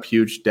run up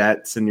huge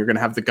debts and you're going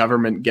to have the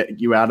government get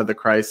you out of the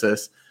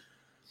crisis.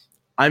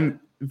 I'm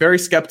very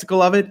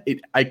skeptical of it.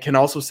 I can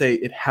also say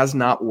it has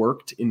not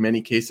worked in many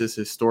cases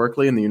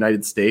historically in the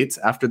United States.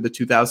 After the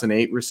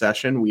 2008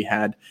 recession, we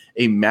had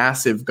a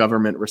massive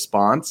government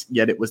response,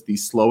 yet it was the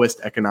slowest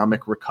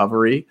economic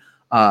recovery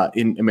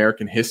in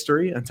American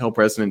history until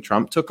President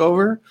Trump took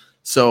over.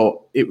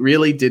 So it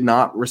really did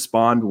not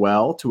respond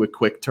well to a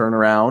quick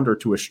turnaround or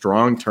to a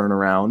strong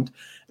turnaround,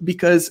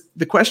 because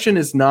the question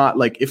is not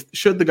like,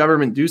 should the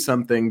government do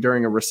something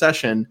during a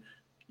recession?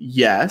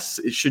 Yes,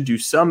 it should do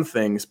some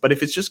things, but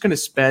if it's just going to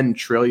spend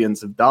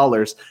trillions of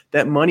dollars,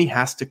 that money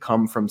has to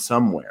come from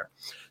somewhere.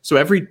 So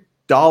every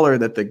dollar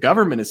that the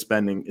government is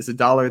spending is a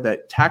dollar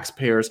that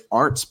taxpayers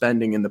aren't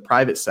spending in the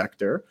private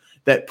sector,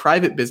 that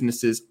private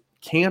businesses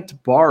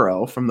can't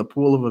borrow from the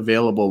pool of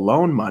available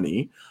loan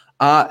money.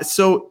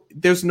 So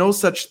there's no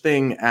such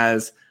thing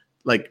as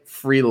like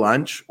free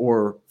lunch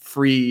or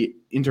free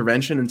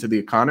intervention into the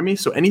economy.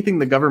 So anything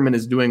the government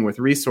is doing with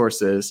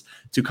resources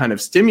to kind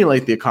of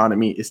stimulate the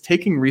economy is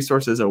taking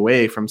resources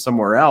away from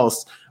somewhere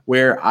else,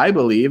 where I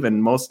believe,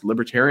 and most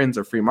libertarians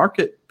or free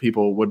market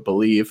people would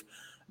believe,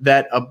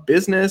 that a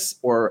business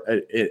or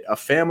a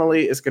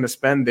family is going to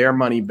spend their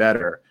money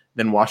better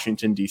than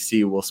Washington,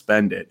 D.C. will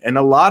spend it. And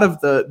a lot of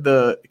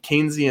the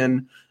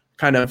Keynesian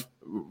kind of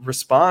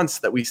response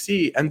that we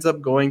see ends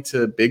up going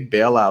to big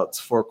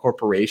bailouts for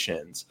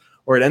corporations,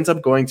 or it ends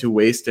up going to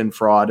waste and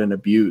fraud and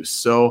abuse.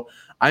 So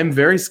I'm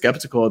very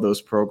skeptical of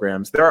those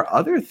programs. There are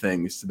other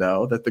things,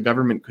 though, that the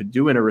government could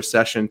do in a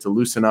recession to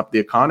loosen up the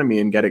economy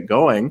and get it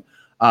going,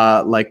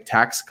 like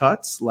tax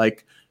cuts,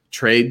 like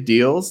trade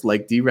deals,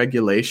 like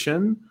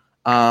deregulation.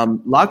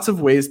 Lots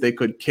of ways they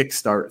could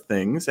kickstart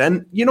things.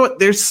 And you know what?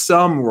 There's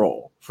some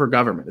role for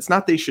government. It's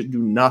not they should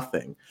do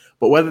nothing,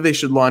 but whether they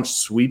should launch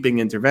sweeping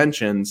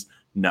interventions,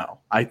 no,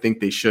 I think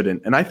they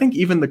shouldn't. And I think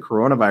even the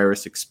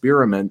coronavirus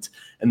experiment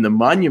and the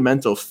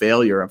monumental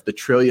failure of the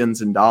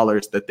trillions in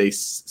dollars that they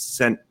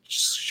sent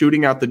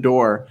shooting out the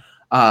door,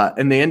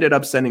 and they ended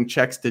up sending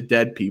checks to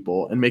dead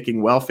people and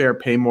making welfare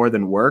pay more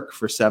than work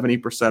for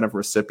 70% of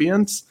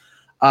recipients.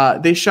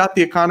 They shot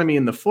the economy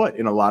in the foot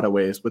in a lot of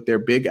ways with their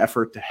big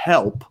effort to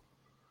help.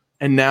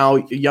 And now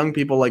young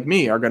people like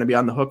me are going to be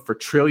on the hook for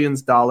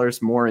trillions of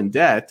dollars more in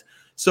debt.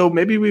 So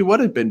maybe we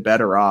would have been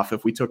better off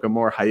if we took a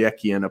more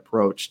Hayekian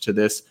approach to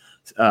this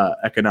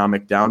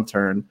economic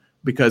downturn,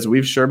 because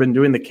we've sure been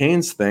doing the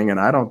Keynes thing, and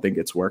I don't think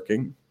it's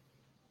working.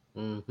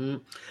 Mm-hmm.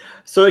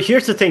 So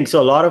here's the thing. So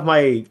a lot of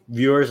my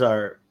viewers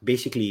are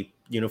basically,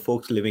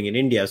 folks living in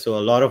India. So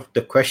a lot of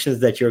the questions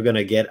that you're going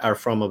to get are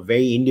from a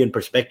very Indian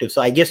perspective.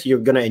 So I guess you're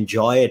going to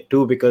enjoy it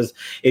too, because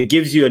it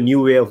gives you a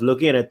new way of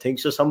looking at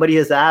things. So somebody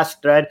has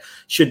asked, right,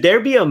 should there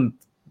be a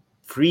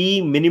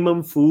free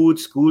minimum food,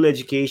 school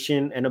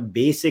education, and a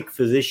basic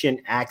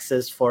physician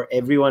access for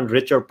everyone,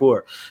 rich or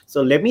poor?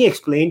 So let me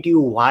explain to you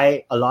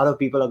why a lot of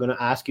people are going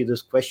to ask you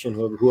this question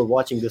who are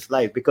watching this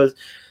live, because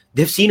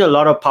they've seen a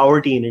lot of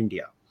poverty in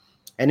India.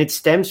 And it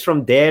stems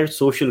from their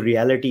social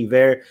reality,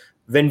 where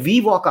when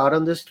we walk out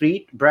on the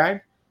street,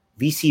 Brad,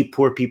 we see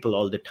poor people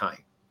all the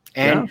time.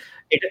 And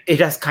it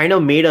has kind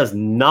of made us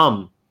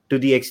numb to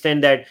the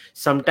extent that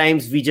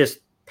sometimes we just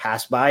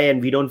pass by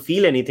and we don't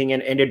feel anything.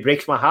 And it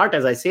breaks my heart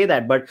as I say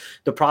that. But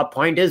the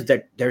point is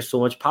that there's so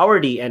much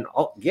poverty. And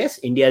yes,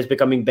 India is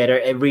becoming better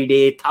every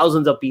day.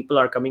 Thousands of people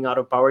are coming out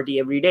of poverty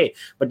every day.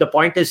 But the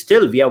point is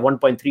still, we are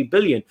 1.3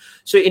 billion.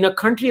 So in a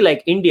country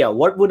like India,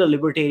 what would a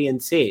libertarian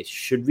say?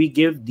 Should we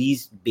give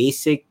these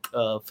basic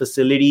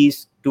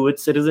facilities to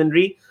its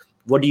citizenry?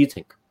 What do you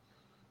think?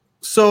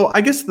 So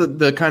I guess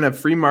the kind of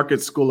free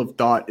market school of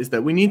thought is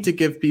that we need to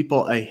give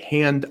people a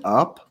hand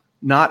up,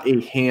 not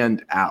a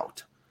hand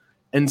out.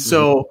 And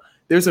so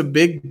there's a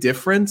big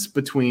difference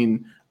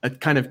between a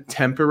kind of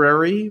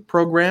temporary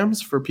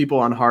programs for people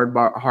on hard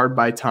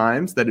by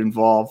times that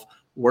involve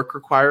work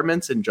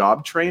requirements and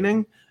job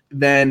training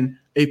than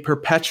a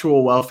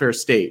perpetual welfare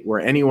state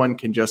where anyone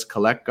can just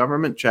collect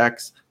government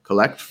checks,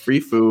 collect free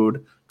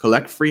food,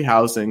 collect free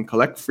housing,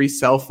 collect free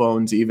cell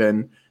phones,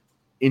 even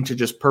into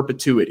just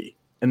perpetuity.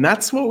 And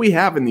that's what we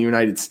have in the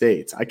United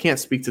States. I can't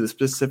speak to the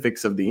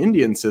specifics of the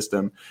Indian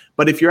system,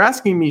 but if you're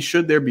asking me,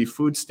 should there be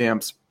food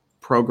stamps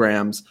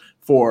programs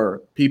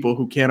for people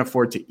who can't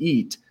afford to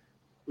eat?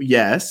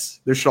 Yes,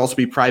 there should also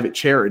be private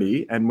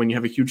charity. And when you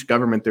have a huge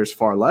government, there's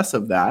far less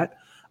of that.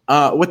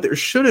 What there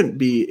shouldn't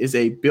be is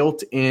a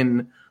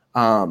built-in,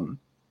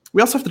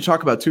 we also have to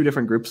talk about two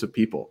different groups of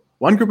people.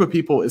 One group of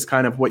people is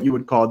kind of what you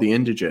would call the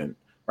indigent,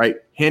 right?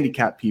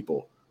 Handicapped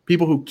people,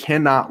 people who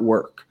cannot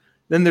work.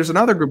 Then there's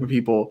another group of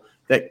people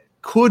that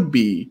could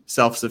be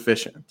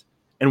self-sufficient.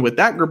 And with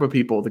that group of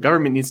people, the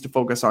government needs to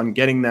focus on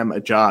getting them a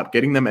job,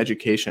 getting them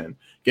education,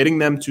 getting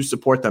them to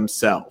support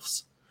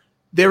themselves.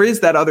 There is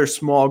that other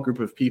small group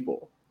of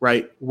people,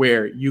 right,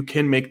 where you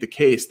can make the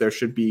case there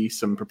should be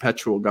some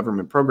perpetual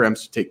government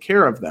programs to take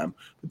care of them.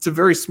 It's a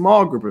very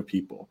small group of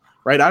people,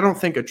 right? I don't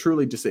think a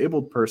truly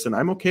disabled person,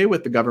 I'm okay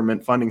with the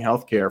government funding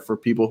healthcare for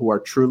people who are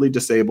truly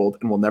disabled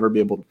and will never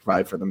be able to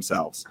provide for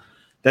themselves.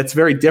 That's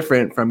very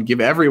different from give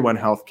everyone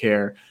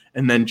healthcare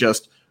and then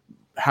just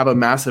have a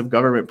massive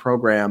government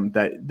program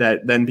that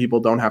then people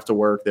don't have to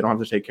work, they don't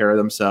have to take care of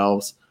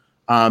themselves.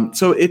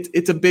 So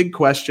it's a big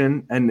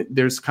question, and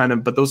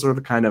but those are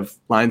the kind of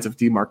lines of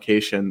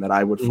demarcation that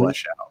I would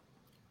flesh out.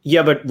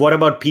 Yeah, but what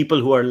about people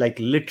who are like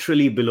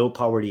literally below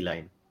poverty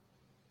line?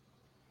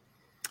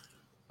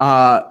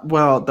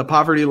 Well, the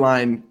poverty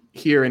line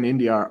here in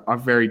India are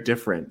very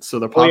different. So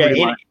the Oh yeah,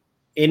 poverty line,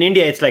 in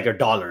India it's like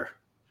 $1.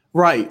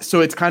 right?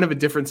 So it's kind of a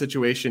different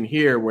situation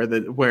here, where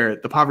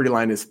the poverty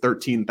line is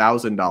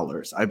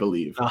 $13,000, I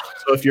believe. Oh,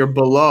 So if you're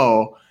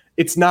below,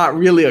 it's not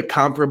really a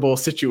comparable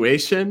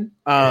situation.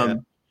 yeah.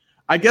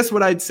 I guess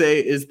what I'd say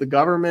is the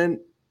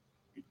government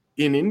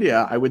in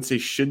India, I would say,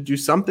 should do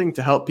something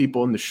to help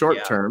people in the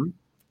short term,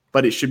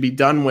 but it should be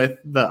done with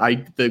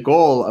the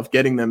goal of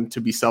getting them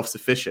to be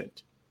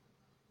self-sufficient.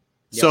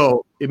 Yep.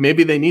 So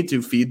maybe they need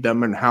to feed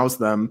them and house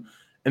them,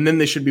 and then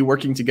they should be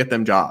working to get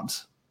them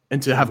jobs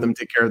and to have them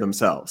take care of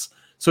themselves.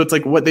 So it's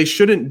like what they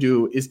shouldn't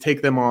do is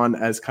take them on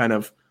as kind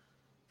of,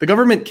 the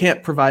government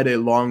can't provide a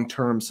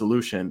long-term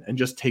solution and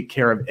just take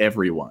care of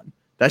everyone.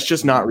 That's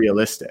just not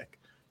realistic.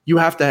 You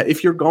have to,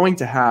 if you're going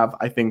to have,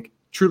 I think,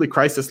 truly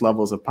crisis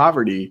levels of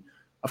poverty,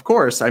 of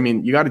course, I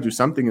mean, you got to do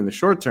something in the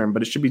short term,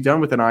 but it should be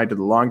done with an eye to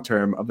the long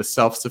term of a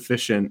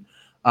self-sufficient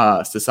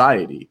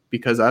society,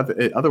 because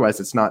otherwise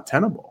it's not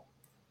tenable.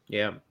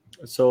 Yeah.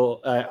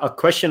 So a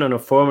question on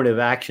affirmative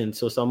action.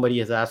 So somebody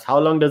has asked, how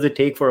long does it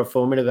take for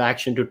affirmative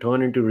action to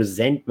turn into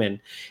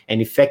resentment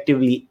and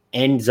effectively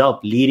ends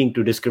up leading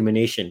to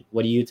discrimination?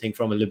 What do you think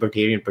from a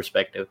libertarian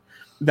perspective?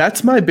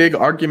 That's my big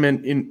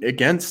argument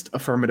against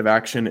affirmative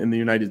action in the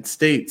United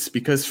States,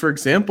 because, for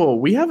example,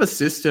 we have a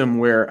system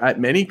where at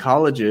many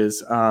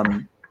colleges,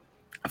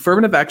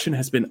 affirmative action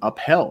has been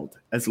upheld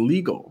as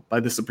legal by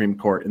the Supreme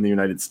Court in the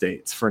United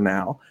States for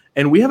now.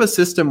 And we have a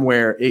system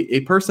where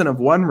a person of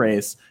one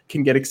race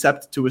can get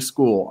accepted to a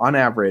school on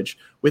average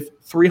with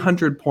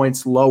 300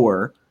 points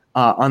lower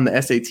on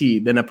the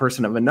SAT than a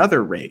person of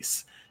another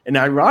race. And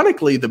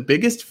ironically, the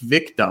biggest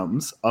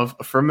victims of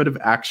affirmative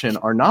action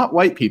are not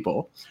white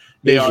people.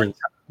 They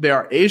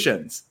are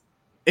Asians.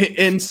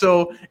 And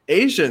so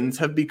Asians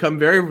have become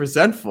very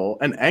resentful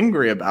and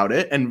angry about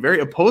it and very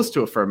opposed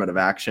to affirmative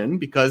action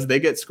because they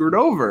get screwed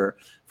over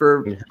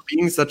for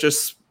being such a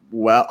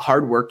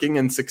hardworking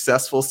and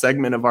successful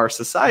segment of our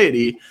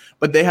society,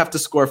 but they have to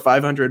score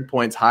 500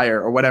 points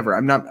higher or whatever.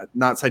 I'm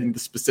not citing the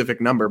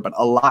specific number, but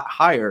a lot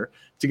higher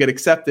to get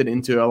accepted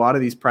into a lot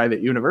of these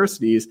private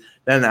universities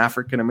than an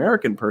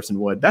African-American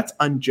person would. That's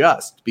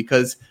unjust,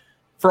 because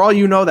for all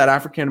you know, that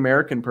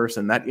African-American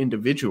person, that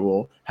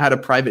individual, had a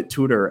private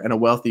tutor and a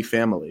wealthy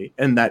family.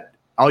 And that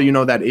all you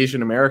know, that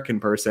Asian-American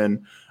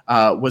person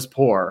was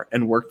poor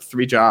and worked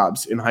 3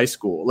 jobs in high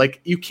school. Like,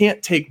 you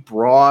can't take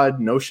broad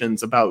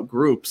notions about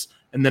groups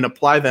and then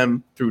apply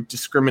them through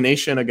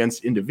discrimination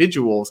against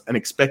individuals and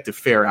expect a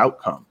fair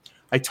outcome.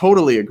 I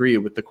totally agree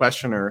with the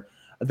questioner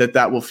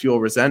that will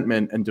fuel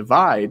resentment and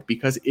divide,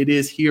 because it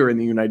is here in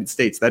the United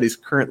States. That is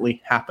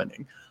currently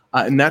happening.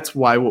 And that's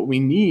why what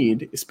we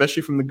need,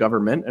 especially from the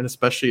government and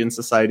especially in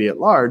society at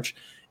large,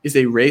 is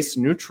a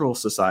race-neutral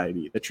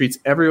society that treats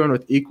everyone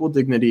with equal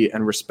dignity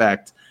and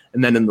respect.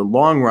 And then in the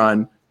long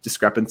run,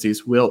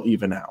 discrepancies will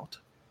even out.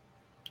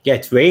 Yeah,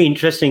 it's very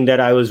interesting that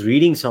I was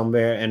reading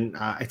somewhere, and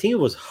I think it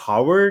was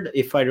Harvard,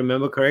 if I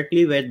remember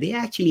correctly, where they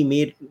actually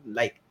made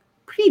like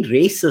pretty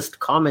racist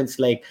comments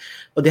like,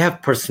 oh, they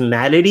have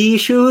personality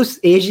issues,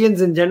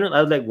 Asians in general.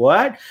 I was like,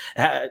 what?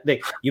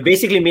 You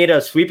basically made a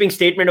sweeping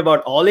statement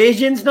about all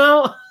Asians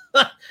now?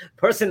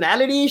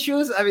 Personality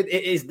issues? I mean,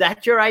 is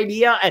that your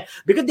idea?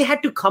 Because they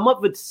had to come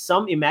up with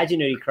some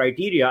imaginary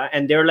criteria,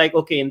 and they're like,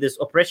 okay, in this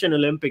Oppression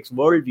Olympics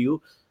worldview,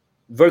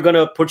 we're going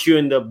to put you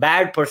in the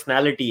bad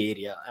personality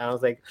area. And I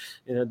was like,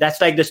 that's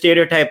like the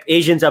stereotype,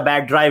 Asians are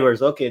bad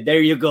drivers. Okay,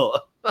 there you go.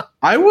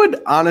 I would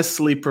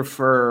honestly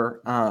prefer...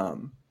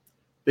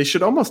 they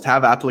should almost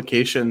have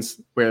applications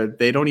where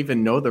they don't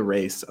even know the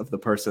race of the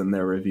person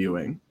they're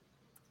reviewing.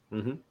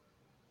 Mm-hmm.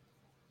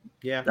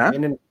 Yeah.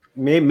 And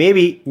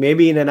maybe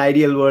in an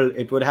ideal world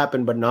it would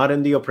happen, but not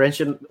in the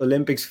Oppression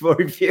Olympics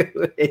worldview.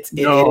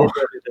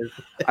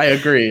 I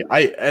agree.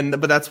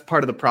 But that's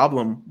part of the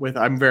problem with,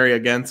 I'm very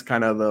against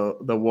kind of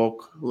the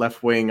woke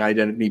left-wing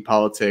identity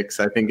politics.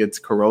 I think it's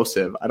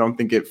corrosive. I don't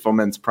think it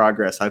foments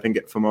progress. I think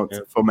it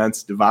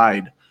foments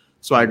divide.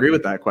 So I agree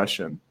with that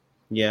question.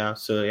 Yeah,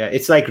 so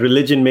it's like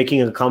religion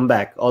making a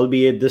comeback,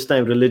 albeit this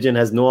time religion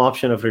has no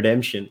option of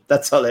redemption.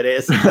 That's all it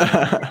is.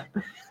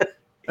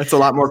 That's a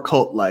lot more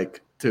cult-like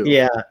too.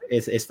 Yeah,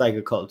 it's like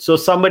a cult. So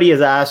somebody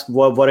has asked,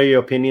 what are your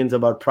opinions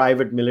about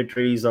private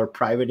militaries or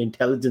private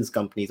intelligence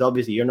companies?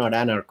 Obviously, you're not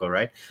anarcho,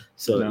 right?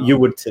 So no. You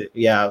would say,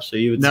 so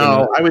you would say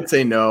no. I would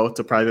say no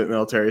to private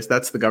militaries.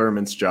 That's the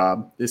government's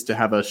job, is to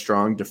have a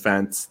strong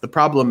defense. The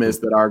problem is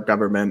that our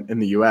government in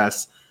the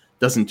U.S.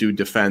 doesn't do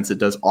defense; it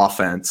does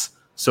offense.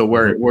 So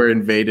we're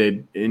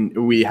invaded,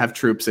 we have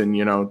troops in,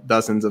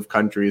 dozens of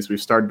countries.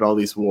 We've started all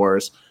these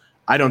wars.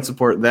 I don't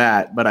support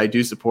that, but I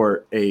do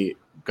support a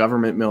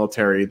government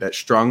military that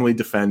strongly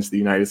defends the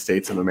United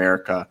States of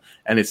America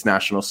and its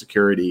national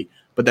security.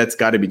 But that's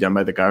got to be done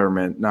by the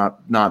government,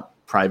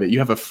 not private. You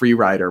have a free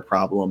rider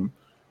problem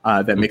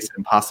that makes it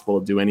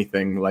impossible to do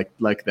anything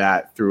like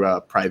that through a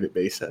private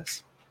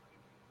basis.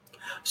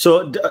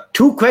 So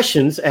 2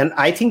 questions, and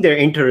I think they're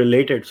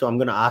interrelated, so I'm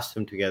going to ask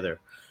them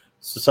together.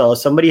 So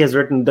somebody has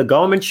written, the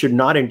government should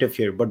not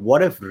interfere, but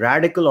what if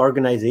radical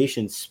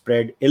organizations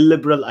spread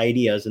illiberal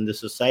ideas in the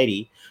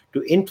society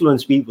to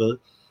influence people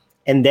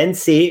and then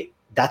say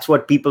that's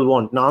what people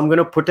want? Now I'm going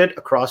to put it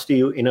across to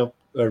you in a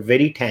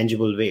very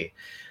tangible way.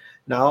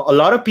 Now, a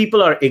lot of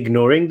people are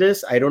ignoring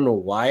this. I don't know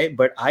why,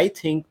 but I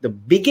think the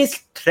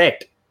biggest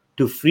threat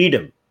to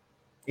freedom,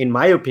 in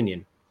my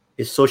opinion,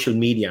 is social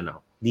media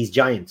now. These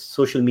giants,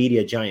 social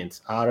media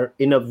giants, are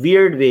in a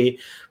weird way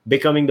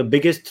becoming the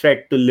biggest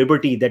threat to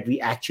liberty that we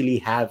actually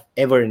have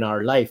ever in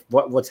our life.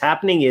 What's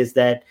happening is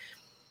that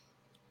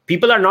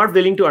people are not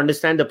willing to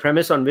understand the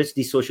premise on which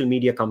these social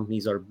media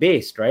companies are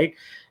based, right?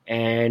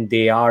 And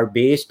they are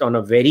based on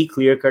a very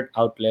clear-cut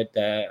outlook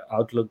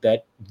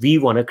that we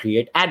want to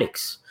create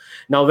addicts.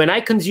 Now, when I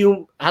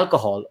consume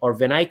alcohol or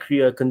when I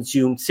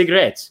consume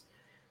cigarettes,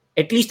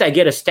 at least I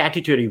get a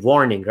statutory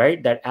warning,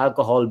 right? That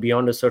alcohol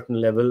beyond a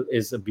certain level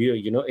is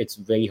it's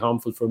very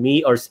harmful for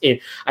me. Or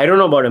I don't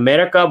know about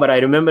America, but I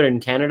remember in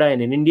Canada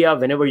and in India,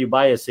 whenever you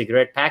buy a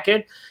cigarette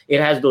packet,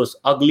 it has those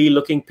ugly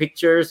looking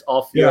pictures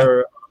of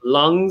your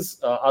lungs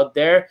out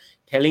there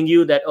telling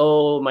you that,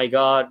 oh my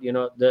God,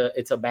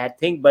 it's a bad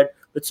thing. But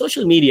with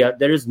social media,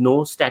 there is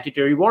no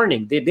statutory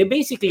warning. They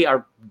basically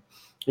are,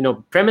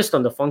 premised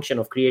on the function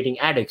of creating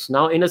addicts.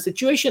 Now, in a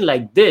situation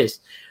like this,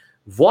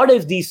 what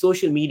if these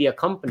social media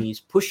companies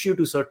push you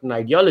to certain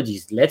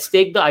ideologies? Let's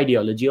take the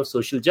ideology of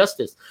social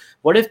justice.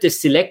 What if they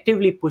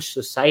selectively push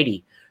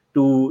society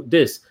to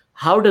this?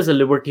 How does a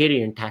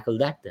libertarian tackle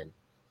that then?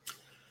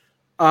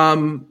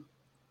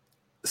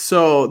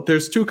 So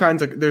there's two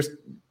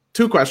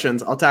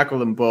questions. I'll tackle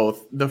them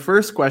both. The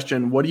first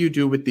question, what do you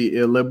do with the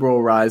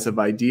illiberal rise of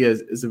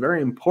ideas, is a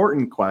very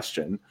important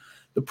question.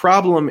 The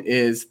problem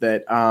is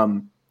that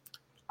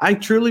I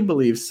truly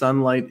believe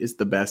sunlight is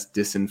the best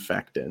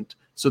disinfectant.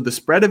 So the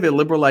spread of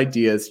illiberal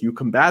ideas, you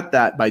combat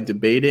that by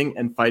debating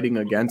and fighting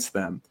against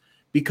them.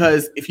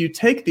 Because if you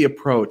take the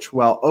approach,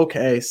 well,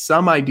 okay,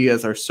 some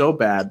ideas are so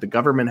bad, the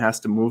government has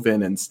to move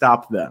in and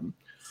stop them.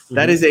 Mm-hmm.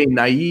 That is a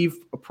naive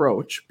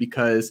approach,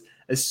 because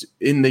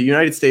in the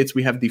United States,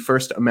 we have the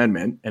First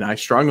Amendment, and I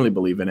strongly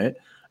believe in it.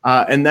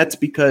 And that's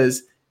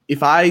because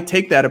if I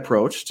take that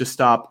approach to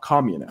stop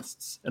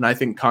communists, and I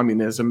think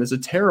communism is a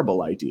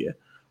terrible idea,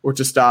 or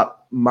to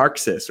stop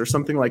Marxists or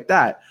something like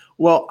that,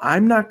 well,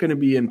 I'm not going to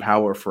be in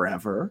power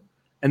forever.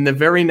 And the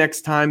very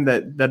next time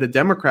that a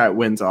Democrat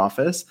wins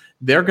office,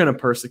 they're going to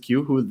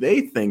persecute who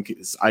they think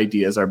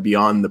ideas are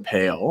beyond the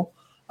pale.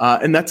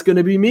 And that's going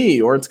to be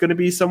me, or it's going to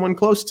be someone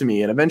close to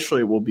me, and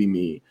eventually it will be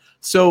me.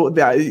 So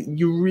that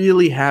you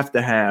really have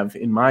to have,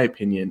 in my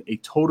opinion, a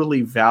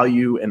totally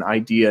value and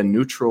idea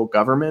neutral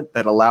government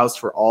that allows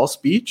for all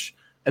speech,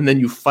 and then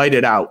you fight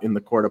it out in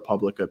the court of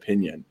public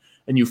opinion,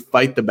 and you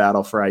fight the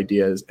battle for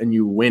ideas, and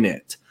you win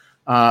it.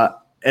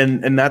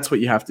 And that's what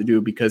you have to do,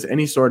 because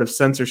any sort of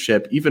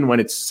censorship, even when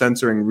it's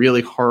censoring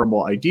really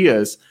horrible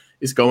ideas,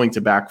 is going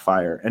to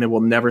backfire, and it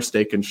will never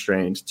stay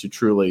constrained to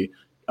truly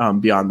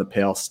beyond the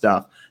pale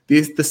stuff.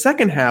 The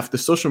second half, the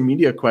social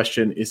media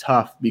question, is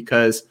tough,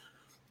 because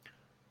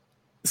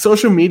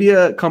social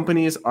media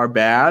companies are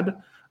bad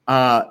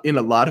in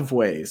a lot of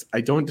ways.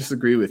 I don't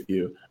disagree with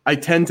you. I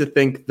tend to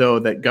think, though,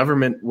 that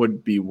government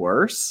would be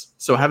worse.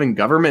 So having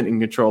government in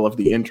control of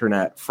the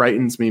internet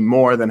frightens me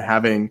more than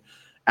having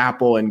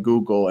Apple and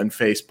Google and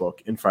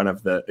Facebook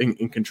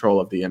in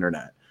control of the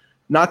internet.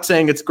 Not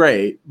saying it's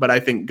great, but I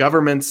think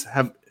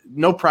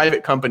no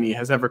private company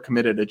has ever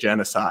committed a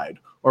genocide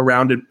or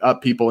rounded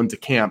up people into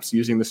camps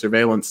using the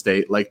surveillance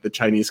state like the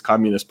Chinese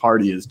Communist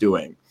Party is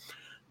doing.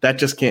 That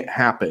just can't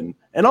happen.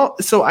 And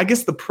so I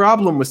guess the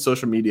problem with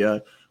social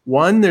media,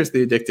 one, there's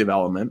the addictive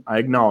element. I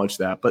acknowledge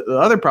that. But the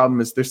other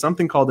problem is there's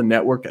something called a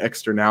network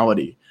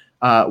externality,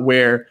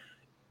 where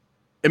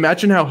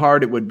imagine how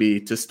hard it would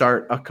be to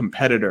start a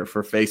competitor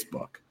for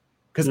Facebook,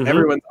 because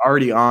everyone's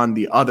already on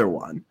the other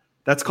one.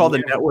 That's called a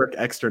network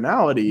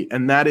externality,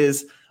 and that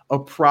is a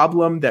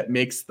problem that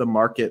makes the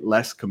market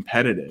less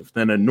competitive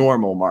than a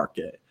normal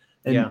market.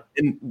 And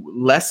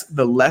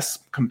the less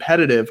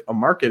competitive a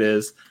market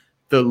is,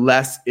 the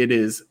less it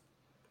is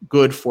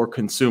good for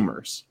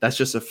consumers. That's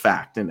just a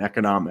fact in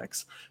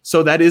economics.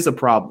 So that is a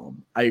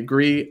problem. I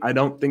agree. I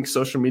don't think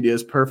social media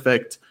is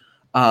perfect.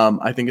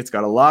 I think it's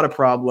got a lot of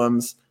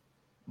problems.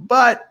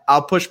 But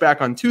I'll push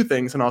back on two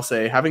things, and I'll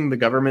say having the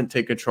government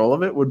take control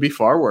of it would be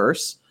far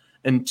worse.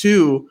 And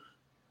two,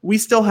 we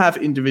still have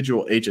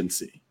individual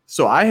agency.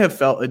 So I have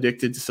felt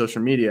addicted to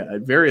social media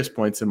at various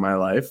points in my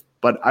life,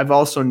 but I've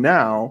also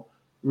now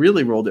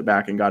really rolled it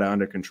back and got it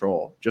under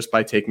control just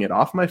by taking it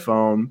off my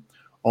phone,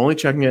 only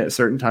checking it at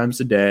certain times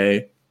a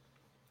day.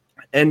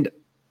 And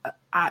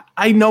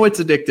I know it's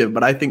addictive,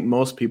 but I think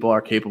most people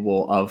are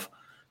capable of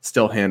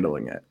still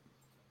handling it.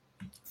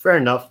 Fair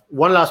enough.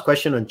 One last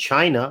question on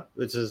China,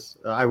 which is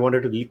I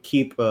wanted to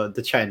keep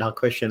the China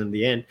question in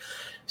the end.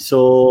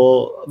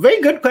 So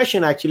very good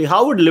question, actually.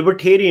 How would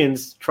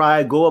libertarians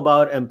go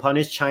about and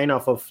punish China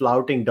for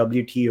flouting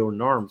WTO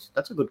norms?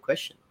 That's a good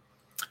question.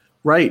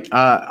 Right.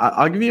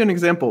 I'll give you an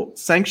example.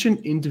 Sanction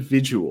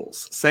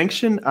individuals.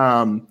 Sanction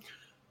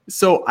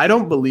So I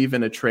don't believe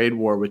in a trade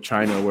war with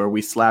China where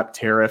we slap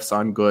tariffs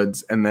on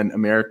goods and then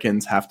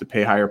Americans have to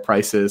pay higher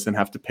prices and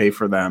have to pay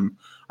for them.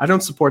 I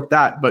don't support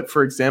that. But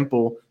for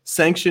example,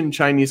 sanction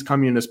Chinese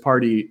Communist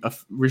Party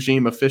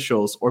regime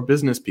officials or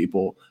business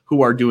people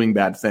who are doing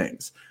bad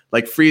things,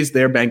 like freeze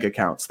their bank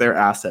accounts, their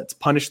assets,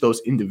 punish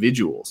those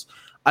individuals.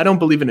 I don't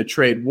believe in a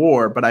trade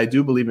war, but I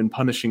do believe in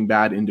punishing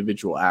bad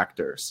individual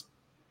actors.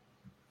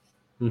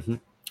 Mm-hmm.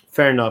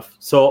 Fair enough.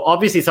 So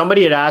obviously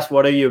somebody had asked,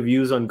 what are your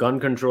views on gun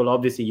control?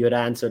 Obviously you had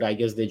answered, I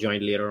guess they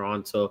joined later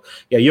on. So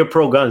yeah, you're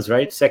pro guns,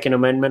 right? Second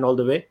Amendment all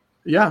the way?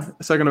 Yeah,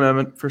 Second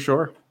Amendment for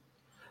sure.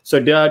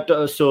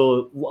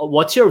 So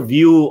what's your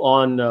view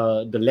on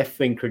the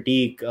left-wing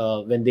critique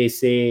when they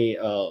say,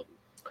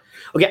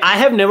 okay, I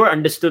have never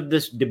understood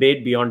this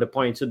debate beyond a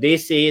point. So they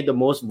say the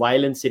most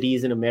violent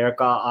cities in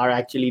America are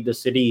actually the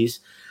cities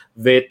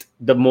with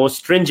the most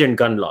stringent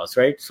gun laws,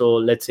 right? So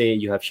let's say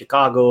you have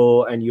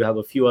Chicago and you have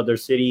a few other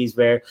cities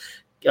where,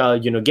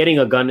 getting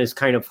a gun is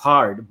kind of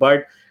hard.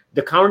 But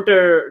the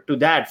counter to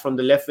that from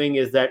the left wing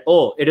is that,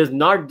 it is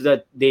not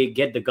that they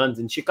get the guns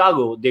in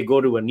Chicago. They go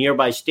to a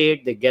nearby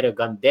state, they get a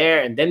gun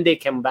there, and then they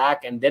come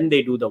back and then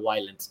they do the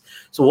violence.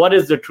 So what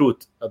is the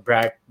truth,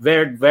 Brad?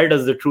 Where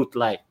does the truth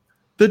lie?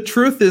 The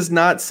truth is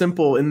not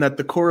simple in that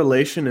the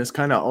correlation is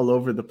kind of all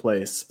over the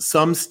place.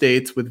 Some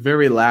states with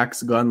very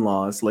lax gun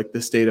laws, like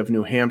the state of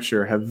New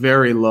Hampshire, have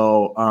very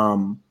low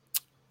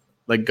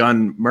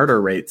gun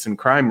murder rates and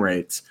crime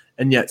rates.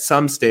 And yet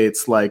some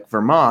states like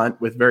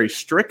Vermont with very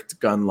strict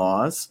gun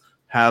laws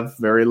have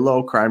very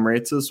low crime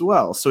rates as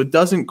well. So it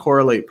doesn't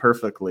correlate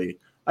perfectly.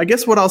 I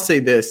guess what I'll say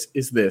this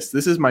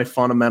is my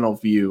fundamental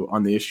view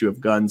on the issue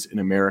of guns in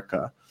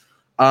America.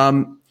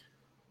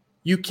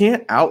 You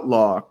can't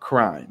outlaw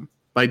crime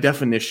by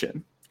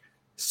definition.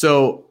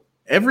 So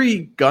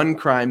every gun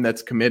crime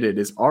that's committed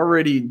is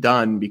already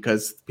done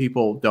because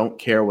people don't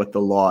care what the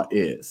law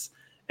is.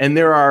 And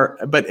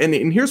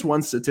here's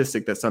one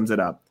statistic that sums it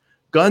up.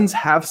 Guns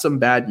have some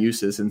bad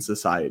uses in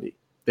society.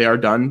 They are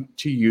done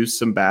to use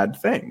some bad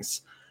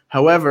things.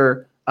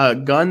 However,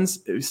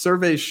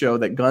 surveys show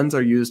that guns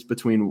are used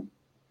between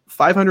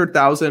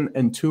 500,000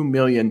 and 2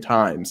 million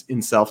times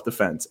in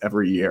self-defense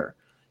every year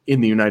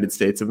in the United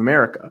States of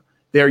America.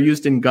 They are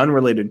used in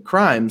gun-related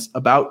crimes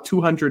about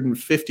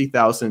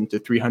 250,000 to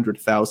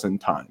 300,000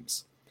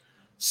 times.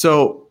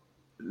 So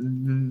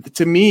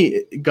to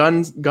me,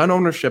 gun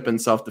ownership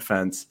and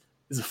self-defense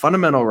is a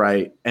fundamental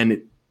right, and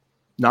it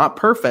not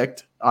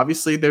perfect.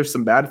 Obviously, there's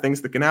some bad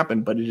things that can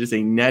happen, but it is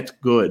a net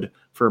good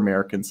for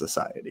American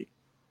society.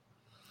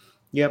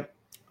 Yep.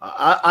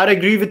 I'd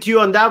agree with you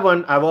on that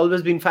one. I've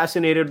always been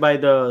fascinated by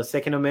the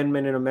Second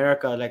Amendment in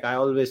America. Like I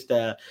always,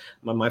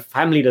 my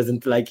family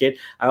doesn't like it.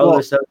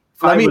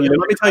 Let me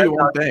tell you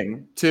one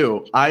thing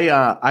too.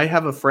 I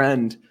have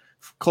a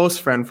close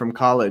friend from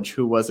college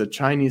who was a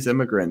Chinese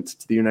immigrant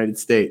to the United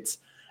States.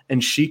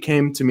 And she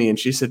came to me and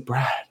she said,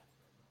 Brad,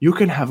 you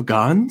can have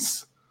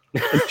guns?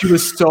 And she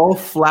was so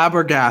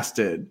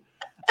flabbergasted.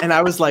 And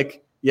I was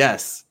like,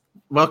 yes,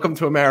 welcome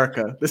to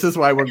America. This is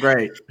why we're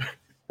great.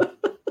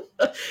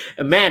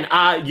 Man,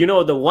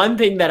 the one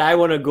thing that I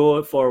want to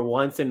go for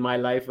once in my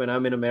life when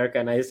I'm in America,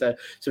 and so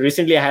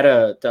recently I had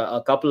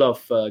a couple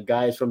of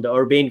guys from the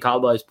Urbane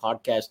Cowboys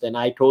podcast, and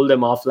I told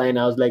them offline,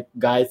 I was like,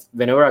 guys,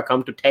 whenever I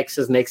come to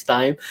Texas next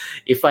time,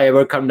 if I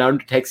ever come down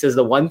to Texas,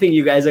 the one thing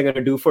you guys are going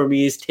to do for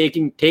me is take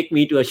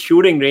me to a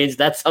shooting range.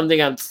 That's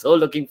something I'm so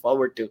looking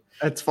forward to.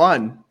 It's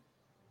fun.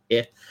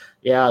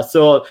 Yeah.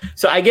 So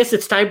I guess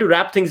it's time to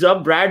wrap things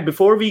up. Brad,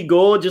 before we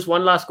go, just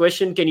one last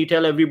question. Can you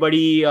tell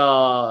everybody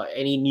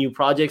any new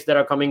projects that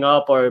are coming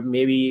up or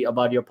maybe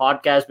about your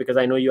podcast? Because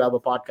I know you have a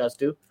podcast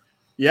too.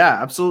 Yeah,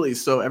 absolutely.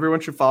 So everyone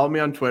should follow me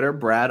on Twitter,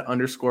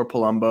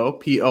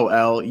 Brad_Polumbo,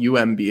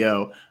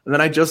 Polumbo. And then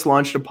I just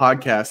launched a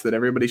podcast that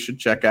everybody should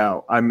check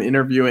out. I'm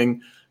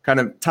interviewing kind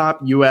of top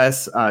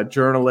US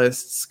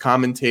journalists,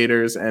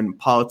 commentators, and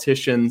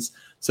politicians.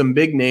 Some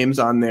big names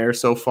on there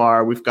so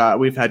far. We've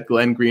had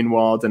Glenn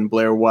Greenwald and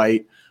Blair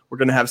White. We're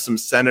going to have some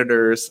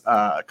senators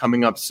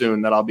coming up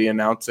soon that I'll be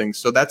announcing.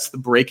 So that's the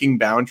Breaking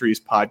Boundaries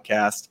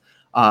podcast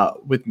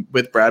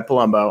with Brad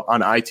Polumbo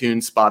on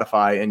iTunes,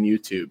 Spotify, and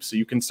YouTube. So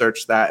you can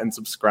search that and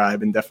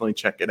subscribe and definitely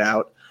check it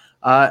out.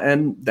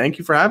 And thank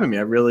you for having me.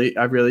 I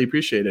really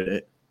appreciated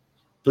it.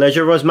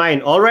 Pleasure was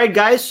mine. All right,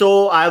 guys.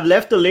 So I've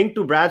left the link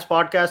to Brad's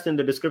podcast in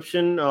the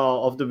description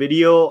of the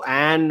video.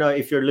 And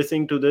if you're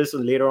listening to this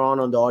later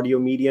on the audio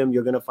medium,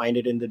 you're going to find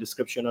it in the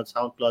description on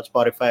SoundCloud,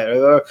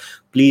 Spotify.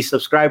 Please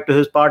subscribe to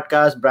his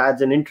podcast.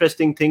 Brad's an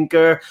interesting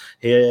thinker.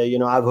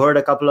 I've heard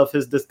a couple of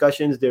his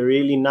discussions. They're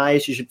really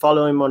nice. You should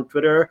follow him on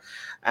Twitter.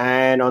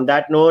 And on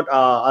that note,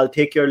 I'll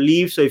take your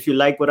leave. So if you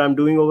like what I'm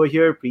doing over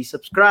here, please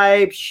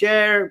subscribe,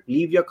 share,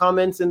 leave your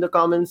comments in the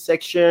comments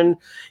section.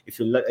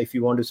 If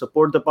you want to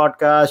support the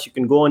podcast, you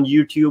can go on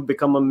YouTube,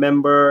 become a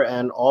member,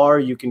 or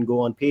you can go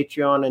on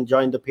Patreon and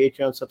join the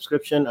Patreon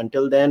subscription.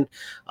 Until then,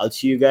 I'll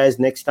see you guys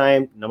next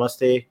time.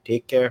 Namaste.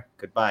 Take care.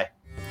 Goodbye.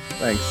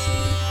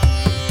 Thanks.